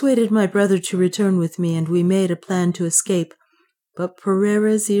persuaded my brother to return with me, and we made a plan to escape. But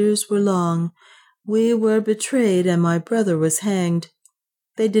Pereira's ears were long. We were betrayed, and my brother was hanged.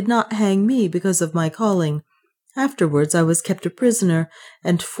 They did not hang me because of my calling. Afterwards I was kept a prisoner,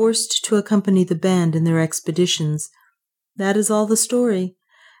 and forced to accompany the band in their expeditions. That is all the story.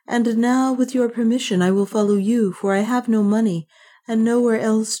 And now, with your permission, I will follow you, for I have no money, and nowhere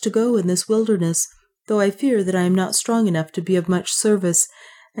else to go in this wilderness, though I fear that I am not strong enough to be of much service,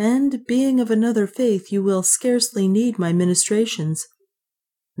 and being of another faith, you will scarcely need my ministrations."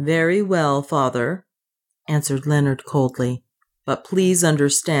 "Very well, father," answered Leonard coldly, "but please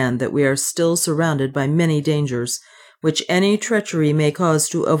understand that we are still surrounded by many dangers, which any treachery may cause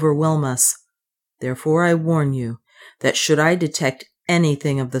to overwhelm us. Therefore I warn you that should I detect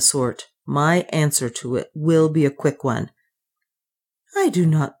anything of the sort, my answer to it will be a quick one." "I do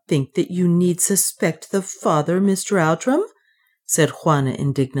not think that you need suspect the father, Mr. Outram," said Juana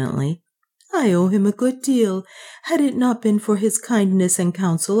indignantly. "I owe him a good deal. Had it not been for his kindness and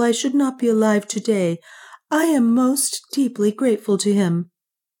counsel, I should not be alive today. I am most deeply grateful to him."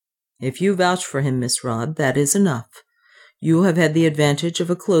 "If you vouch for him, Miss Rodd, that is enough. You have had the advantage of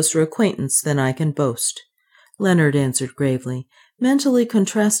a closer acquaintance than I can boast," Leonard answered gravely, mentally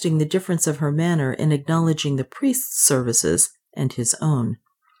contrasting the difference of her manner in acknowledging the priest's services and his own.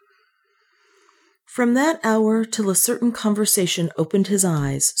 From that hour till a certain conversation opened his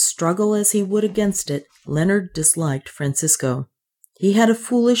eyes, struggle as he would against it, Leonard disliked Francisco. He had a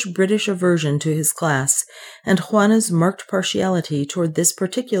foolish British aversion to his class, and Juana's marked partiality toward this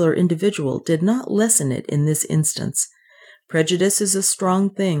particular individual did not lessen it in this instance. Prejudice is a strong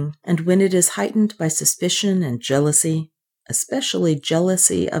thing, and when it is heightened by suspicion and jealousy, especially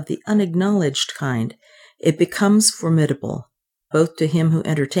jealousy of the unacknowledged kind, it becomes formidable, both to him who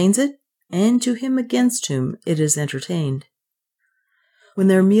entertains it and to him against whom it is entertained. When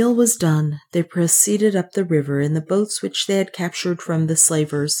their meal was done, they proceeded up the river in the boats which they had captured from the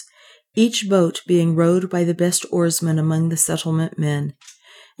slavers, each boat being rowed by the best oarsmen among the settlement men.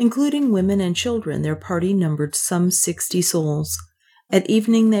 Including women and children, their party numbered some 60 souls. At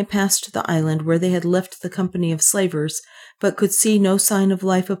evening they passed the island where they had left the company of slavers, but could see no sign of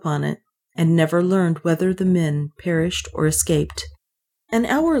life upon it, and never learned whether the men perished or escaped. An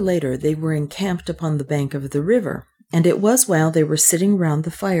hour later they were encamped upon the bank of the river, and it was while they were sitting round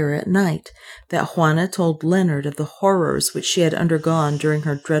the fire at night that Juana told Leonard of the horrors which she had undergone during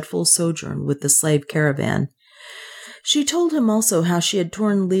her dreadful sojourn with the slave caravan. She told him also how she had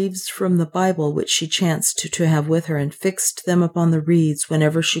torn leaves from the Bible which she chanced to have with her and fixed them upon the reeds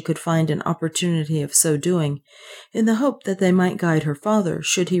whenever she could find an opportunity of so doing, in the hope that they might guide her father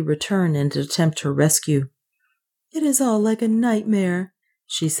should he return and attempt her rescue. "It is all like a nightmare,"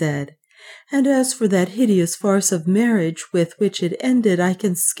 she said, "and as for that hideous farce of marriage with which it ended, I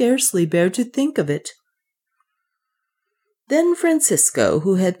can scarcely bear to think of it." Then Francisco,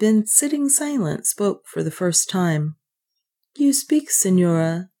 who had been sitting silent, spoke for the first time. "You speak,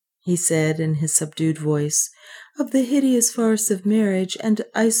 Signora," he said in his subdued voice, "of the hideous farce of marriage, and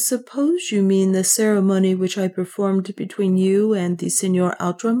I suppose you mean the ceremony which I performed between you and the Signor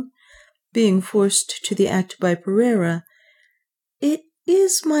Outram, being forced to the act by Pereira. It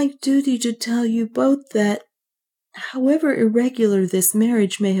is my duty to tell you both that, however irregular this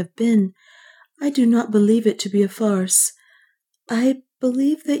marriage may have been, I do not believe it to be a farce. I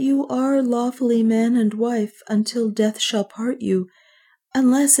believe that you are lawfully man and wife until death shall part you,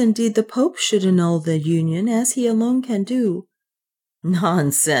 unless indeed the Pope should annul the union, as he alone can do."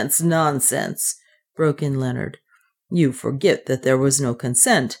 "Nonsense, nonsense," broke in Leonard. "You forget that there was no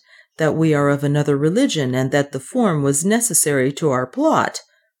consent, that we are of another religion, and that the form was necessary to our plot."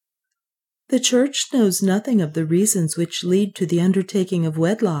 "The Church knows nothing of the reasons which lead to the undertaking of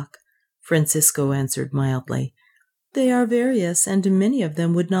wedlock," Francisco answered mildly. "They are various, and many of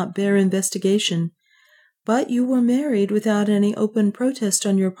them would not bear investigation. But you were married without any open protest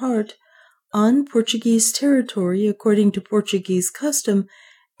on your part, on Portuguese territory according to Portuguese custom,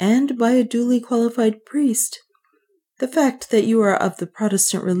 and by a duly qualified priest. The fact that you are of the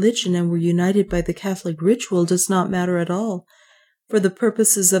Protestant religion and were united by the Catholic ritual does not matter at all. For the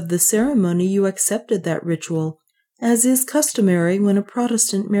purposes of the ceremony you accepted that ritual, as is customary when a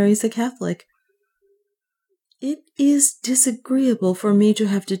Protestant marries a Catholic. It is disagreeable for me to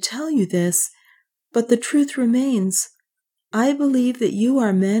have to tell you this, but the truth remains. I believe that you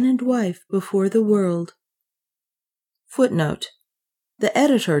are man and wife before the world." Footnote: The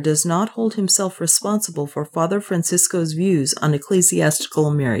editor does not hold himself responsible for Father Francisco's views on ecclesiastical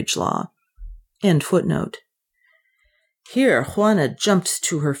marriage law. End footnote. Here Juana jumped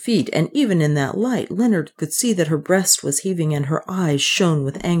to her feet, and even in that light Leonard could see that her breast was heaving and her eyes shone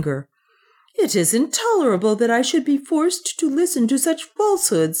with anger. "It is intolerable that I should be forced to listen to such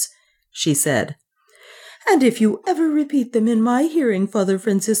falsehoods," she said. "And if you ever repeat them in my hearing, Father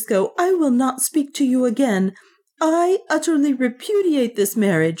Francisco, I will not speak to you again. I utterly repudiate this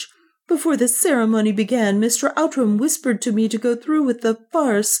marriage. Before the ceremony began, Mr. Outram whispered to me to go through with the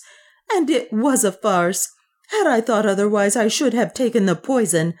farce, and it was a farce. Had I thought otherwise, I should have taken the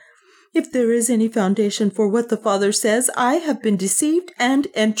poison. If there is any foundation for what the father says, I have been deceived and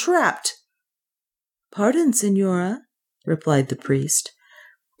entrapped." "Pardon, Signora," replied the priest,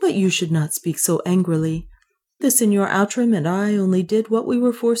 "but you should not speak so angrily. The Signor Outram and I only did what we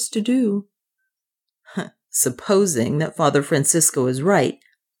were forced to do." "Supposing that Father Francisco is right,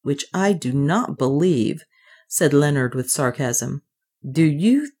 which I do not believe," said Leonard with sarcasm, "do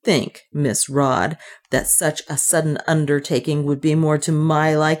you think, Miss Rodd, that such a sudden undertaking would be more to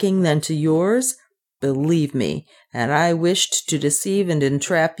my liking than to yours? Believe me, had I wished to deceive and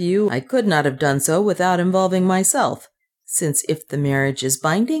entrap you, I could not have done so without involving myself, since if the marriage is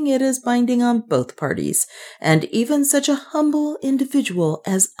binding, it is binding on both parties, and even such a humble individual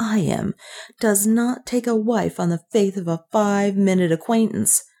as I am does not take a wife on the faith of a 5-minute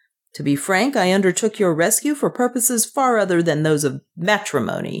acquaintance. To be frank, I undertook your rescue for purposes far other than those of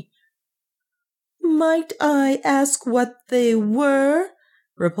matrimony." "Might I ask what they were?"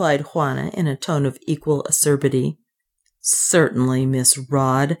 replied Juana in a tone of equal acerbity. "Certainly, Miss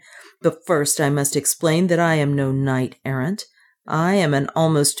Rodd. But first I must explain that I am no knight-errant. I am an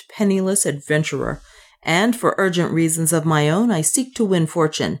almost penniless adventurer, and for urgent reasons of my own I seek to win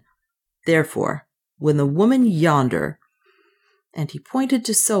fortune. Therefore, when the woman yonder—" and he pointed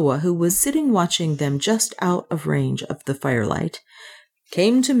to Soa, who was sitting watching them just out of range of the firelight,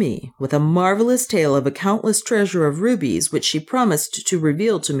 "came to me with a marvelous tale of a countless treasure of rubies which she promised to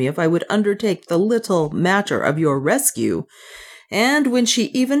reveal to me if I would undertake the little matter of your rescue, and when she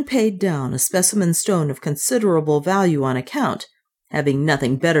even paid down a specimen stone of considerable value on account, having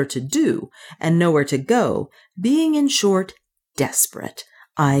nothing better to do and nowhere to go, being in short desperate,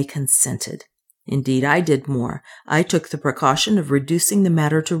 I consented. Indeed, I did more. I took the precaution of reducing the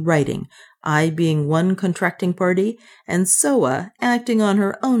matter to writing, I being one contracting party, and Soa acting on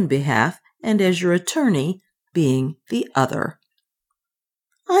her own behalf, and as your attorney being the other."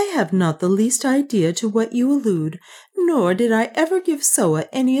 "I have not the least idea to what you allude, nor did I ever give Soa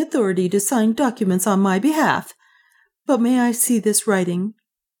any authority to sign documents on my behalf. But may I see this writing?"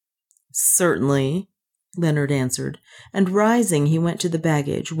 "Certainly." Leonard answered, and rising he went to the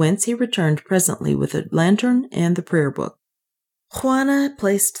baggage, whence he returned presently with a lantern and the prayer book. Juana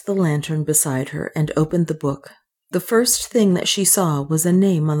placed the lantern beside her and opened the book. The first thing that she saw was a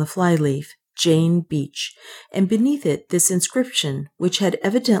name on the flyleaf, Jane Beach, and beneath it this inscription, which had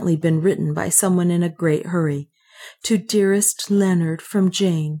evidently been written by someone in a great hurry. To dearest Leonard from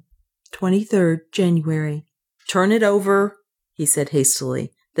Jane, 23rd January. Turn it over, he said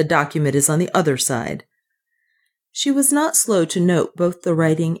hastily. The document is on the other side. She was not slow to note both the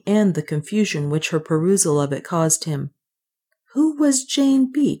writing and the confusion which her perusal of it caused him. Who was Jane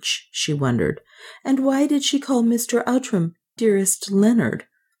Beach, she wondered, and why did she call Mr. Outram dearest Leonard?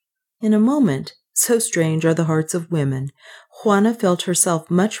 In a moment, so strange are the hearts of women, Juana felt herself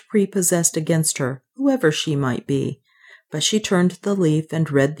much prepossessed against her, whoever she might be. But she turned the leaf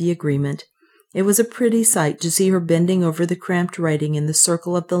and read the agreement. It was a pretty sight to see her bending over the cramped writing in the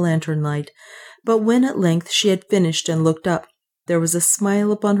circle of the lantern light, but when at length she had finished and looked up, there was a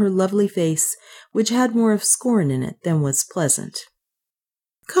smile upon her lovely face, which had more of scorn in it than was pleasant.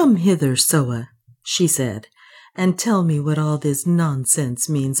 "Come hither, Soa," she said, "and tell me what all this nonsense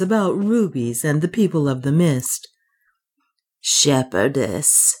means about rubies and the people of the mist."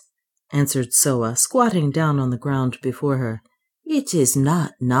 "Shepherdess," answered Soa, squatting down on the ground before her, "it is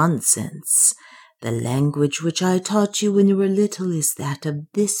not nonsense. The language which I taught you when you were little is that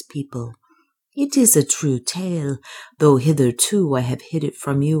of this people. It is a true tale, though hitherto I have hid it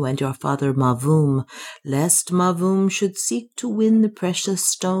from you and your father Mavum, lest Mavum should seek to win the precious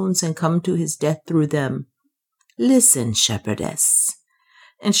stones and come to his death through them. Listen, shepherdess."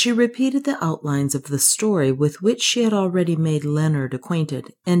 And she repeated the outlines of the story with which she had already made Leonard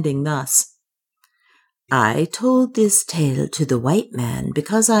acquainted, ending thus. "I told this tale to the white man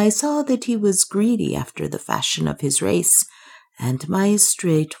because I saw that he was greedy after the fashion of his race, and my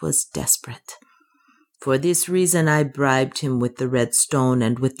strait was desperate. For this reason I bribed him with the red stone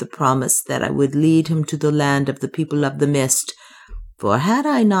and with the promise that I would lead him to the land of the people of the mist, for had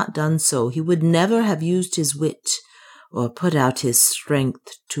I not done so he would never have used his wit or put out his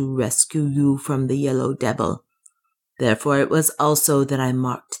strength to rescue you from the yellow devil. Therefore it was also that I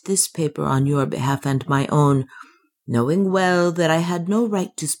marked this paper on your behalf and my own, knowing well that I had no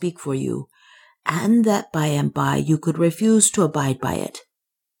right to speak for you, and that by and by you could refuse to abide by it,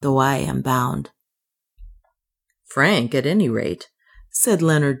 though I am bound." "Frank, at any rate," said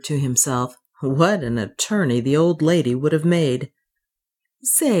Leonard to himself. "What an attorney the old lady would have made."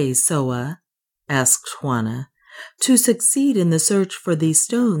 "Say, Soa," asked Juana, "to succeed in the search for these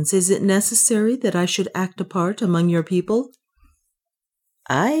stones, is it necessary that I should act a part among your people?"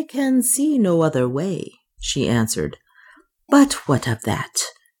 "I can see no other way," she answered. "But what of that?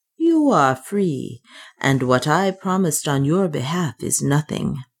 You are free, and what I promised on your behalf is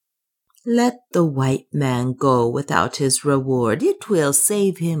nothing. Let the white man go without his reward. It will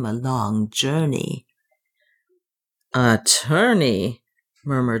save him a long journey." "Attorney,"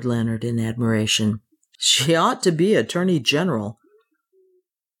 murmured Leonard in admiration. "She ought to be Attorney General."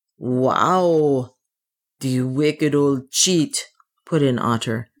 "Wow, the wicked old cheat," put in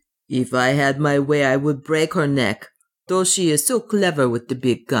Otter. "If I had my way I would break her neck, though she is so clever with the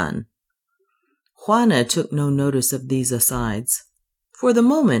big gun." Juana took no notice of these asides. For the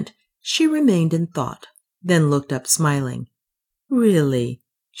moment she remained in thought, then looked up smiling. "Really,"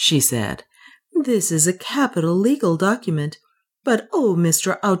 she said, "this is a capital legal document. But, oh,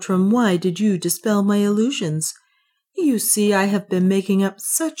 Mr. Outram, why did you dispel my illusions? You see, I have been making up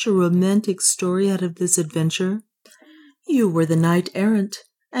such a romantic story out of this adventure. You were the knight-errant,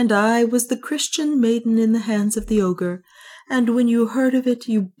 and I was the Christian maiden in the hands of the ogre, and when you heard of it,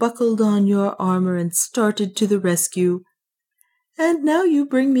 you buckled on your armor and started to the rescue. And now you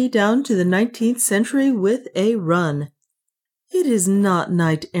bring me down to the 19th century with a run. It is not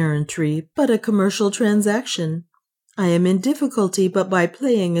knight-errantry, but a commercial transaction. I am in difficulty, but by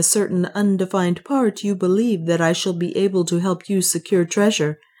playing a certain undefined part, you believe that I shall be able to help you secure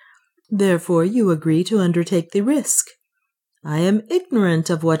treasure. Therefore you agree to undertake the risk. I am ignorant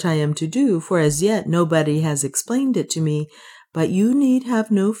of what I am to do, for as yet nobody has explained it to me, but you need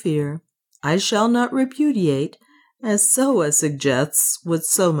have no fear. I shall not repudiate, as Soa suggests with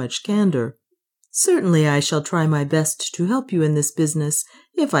so much candor. Certainly I shall try my best to help you in this business,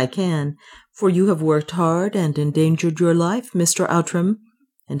 if I can, for you have worked hard and endangered your life, Mr. Outram,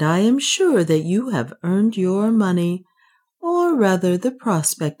 and I am sure that you have earned your money, or rather the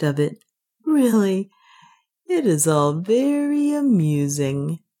prospect of it. Really, it is all very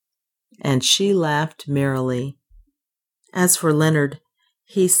amusing." And she laughed merrily. As for Leonard,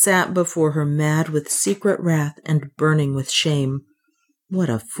 he sat before her mad with secret wrath and burning with shame. What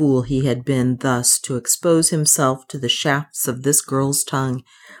a fool he had been thus to expose himself to the shafts of this girl's tongue,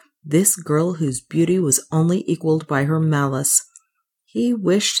 this girl whose beauty was only equaled by her malice. He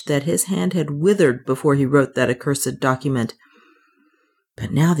wished that his hand had withered before he wrote that accursed document.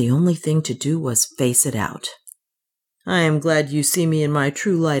 But now the only thing to do was face it out. "I am glad you see me in my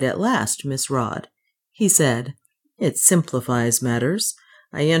true light at last, Miss Rodd," he said. "It simplifies matters.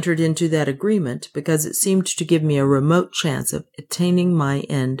 I entered into that agreement because it seemed to give me a remote chance of attaining my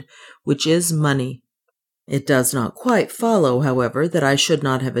end, which is money. It does not quite follow, however, that I should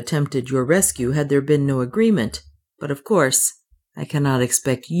not have attempted your rescue had there been no agreement, but of course I cannot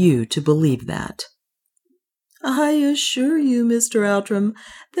expect you to believe that." "I assure you, Mr. Outram,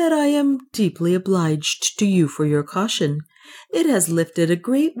 that I am deeply obliged to you for your caution. It has lifted a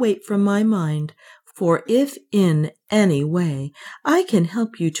great weight from my mind, for if in any way I can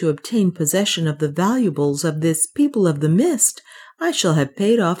help you to obtain possession of the valuables of this people of the mist, I shall have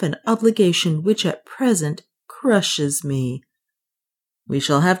paid off an obligation which at present crushes me." "We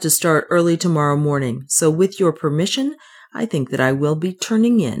shall have to start early tomorrow morning, so with your permission, I think that I will be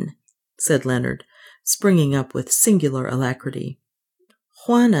turning in," said Leonard, springing up with singular alacrity.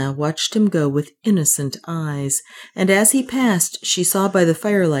 Juana watched him go with innocent eyes, and as he passed, she saw by the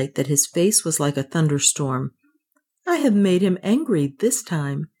firelight that his face was like a thunderstorm. "I have made him angry this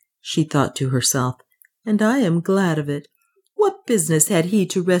time," she thought to herself, "and I am glad of it. What business had he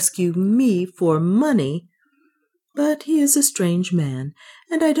to rescue me for money? But he is a strange man,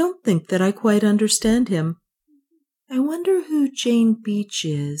 and I don't think that I quite understand him. I wonder who Jane Beach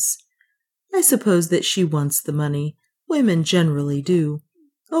is. I suppose that she wants the money. Women generally do.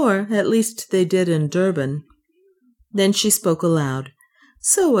 Or at least they did in Durban." Then she spoke aloud.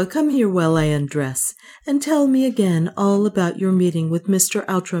 "Soa, come here while I undress, and tell me again all about your meeting with Mr.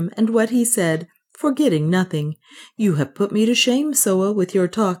 Outram and what he said, forgetting nothing. You have put me to shame, Soa, with your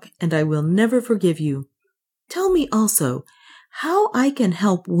talk, and I will never forgive you. Tell me also how I can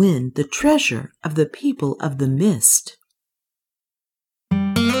help win the treasure of the people of the mist."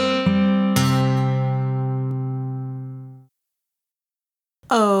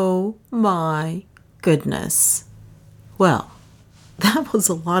 Oh my goodness. Well, that was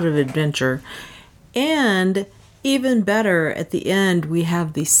a lot of adventure. And even better, at the end, we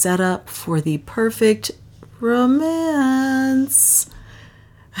have the setup for the perfect romance.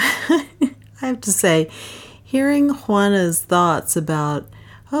 I have to say, hearing Juana's thoughts about,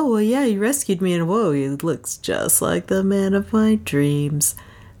 "Oh, well, yeah, you rescued me, and whoa, he looks just like the man of my dreams."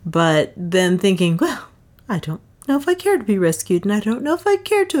 But then thinking, well, I don't know if I care to be rescued, and I don't know if I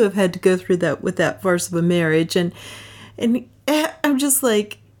care to have had to go through that with that farce of a marriage. And I'm just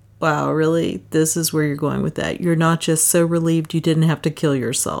like, wow, really? This is where you're going with that? You're not just so relieved you didn't have to kill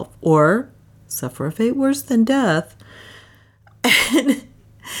yourself or suffer a fate worse than death. And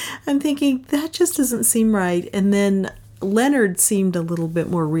I'm thinking, that just doesn't seem right. And then Leonard seemed a little bit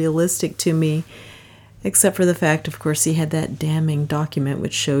more realistic to me, except for the fact, of course, he had that damning document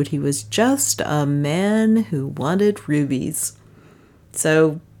which showed he was just a man who wanted rubies.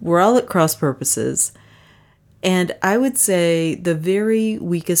 So we're all at cross purposes. And I would say the very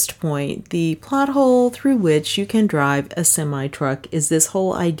weakest point, the plot hole through which you can drive a semi-truck, is this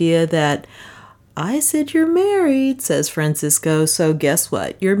whole idea that, "I said you're married," says Francisco, so guess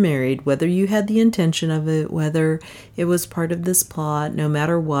what? You're married, whether you had the intention of it, whether it was part of this plot, no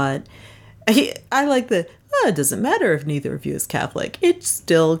matter what. I like it doesn't matter if neither of you is Catholic. It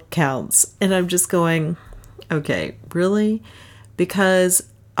still counts. And I'm just going, okay, really? Because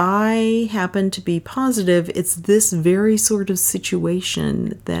I happen to be positive it's this very sort of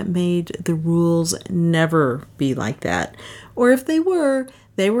situation that made the rules never be like that. Or if they were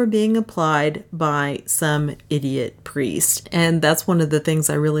being applied by some idiot priest. And that's one of the things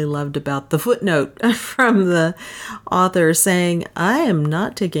I really loved about the footnote from the author saying, "I am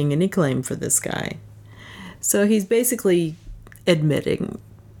not taking any claim for this guy." So he's basically admitting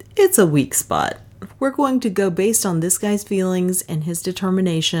it's a weak spot. We're going to go based on this guy's feelings and his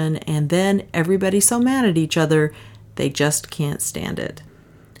determination, and then everybody's so mad at each other, they just can't stand it.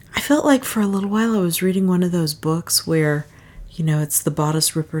 I felt like for a little while I was reading one of those books where, it's the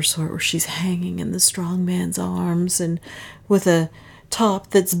bodice ripper sort, where she's hanging in the strong man's arms and with a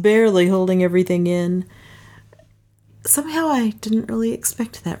top that's barely holding everything in. Somehow I didn't really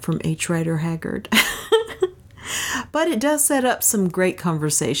expect that from H. Rider Haggard. But it does set up some great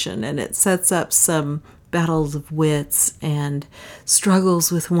conversation, and it sets up some battles of wits and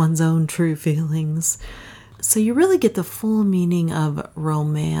struggles with one's own true feelings. So you really get the full meaning of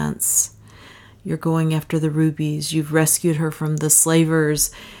romance. You're going after the rubies. You've rescued her from the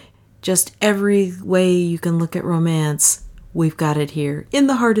slavers. Just every way you can look at romance we've got it here in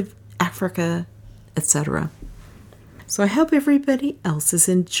the heart of Africa, etc. So I hope everybody else is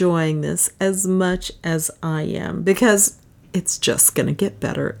enjoying this as much as I am, because it's just going to get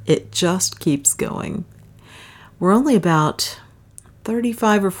better. It just keeps going. We're only about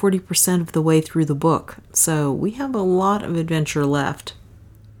 35 or 40% of the way through the book, so we have a lot of adventure left.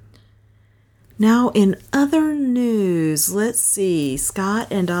 Now, in other news, let's see. Scott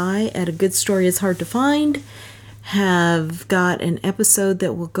and I at A Good Story Is Hard to Find have got an episode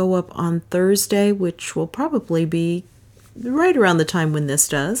that will go up on Thursday, which will probably be right around the time when this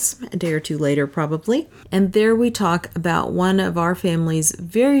does, a day or two later probably. And there we talk about one of our family's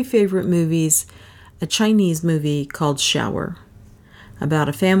very favorite movies, a Chinese movie called Shower, about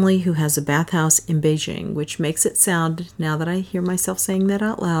a family who has a bathhouse in Beijing, which makes it sound, now that I hear myself saying that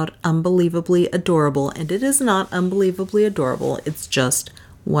out loud, unbelievably adorable. And it is not unbelievably adorable, it's just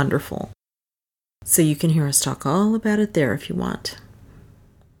wonderful. So you can hear us talk all about it there if you want.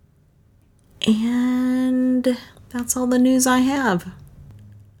 And that's all the news I have.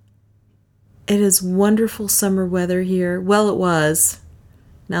 It is wonderful summer weather here. Well, it was.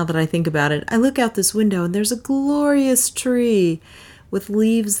 Now that I think about it, I look out this window and there's a glorious tree with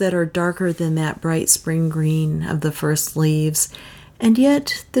leaves that are darker than that bright spring green of the first leaves. And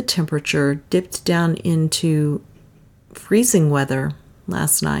yet the temperature dipped down into freezing weather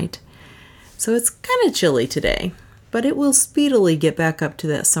last night. So it's kind of chilly today, but it will speedily get back up to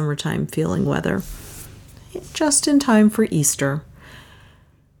that summertime feeling weather, just in time for Easter.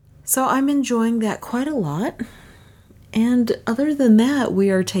 So I'm enjoying that quite a lot. And other than that, we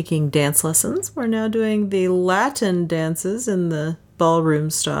are taking dance lessons. We're now doing the Latin dances in the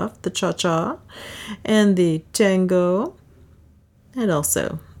ballroom stuff, the cha-cha and the tango, and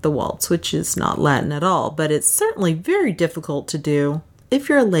also the waltz, which is not Latin at all, but it's certainly very difficult to do if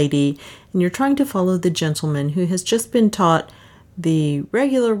you're a lady and you're trying to follow the gentleman who has just been taught the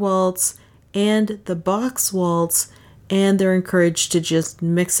regular waltz and the box waltz, and they're encouraged to just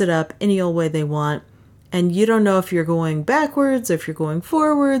mix it up any old way they want. And you don't know if you're going backwards or if you're going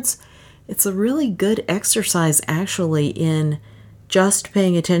forwards. It's a really good exercise, actually, in just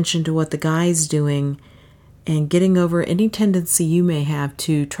paying attention to what the guy's doing and getting over any tendency you may have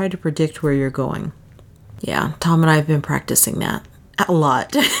to try to predict where you're going. Yeah, Tom and I have been practicing that a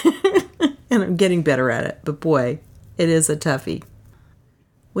lot. And I'm getting better at it. But boy, it is a toughie.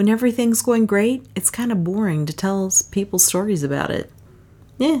 When everything's going great, it's kind of boring to tell people stories about it.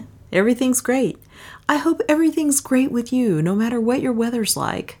 Yeah, everything's great. I hope everything's great with you, no matter what your weather's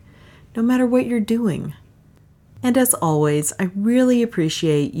like, no matter what you're doing. And as always, I really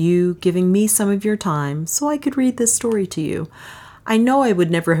appreciate you giving me some of your time so I could read this story to you. I know I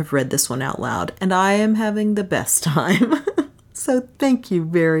would never have read this one out loud, and I am having the best time. So thank you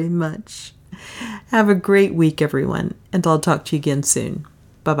very much. Have a great week, everyone, and I'll talk to you again soon.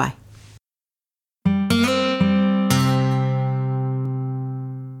 Bye-bye.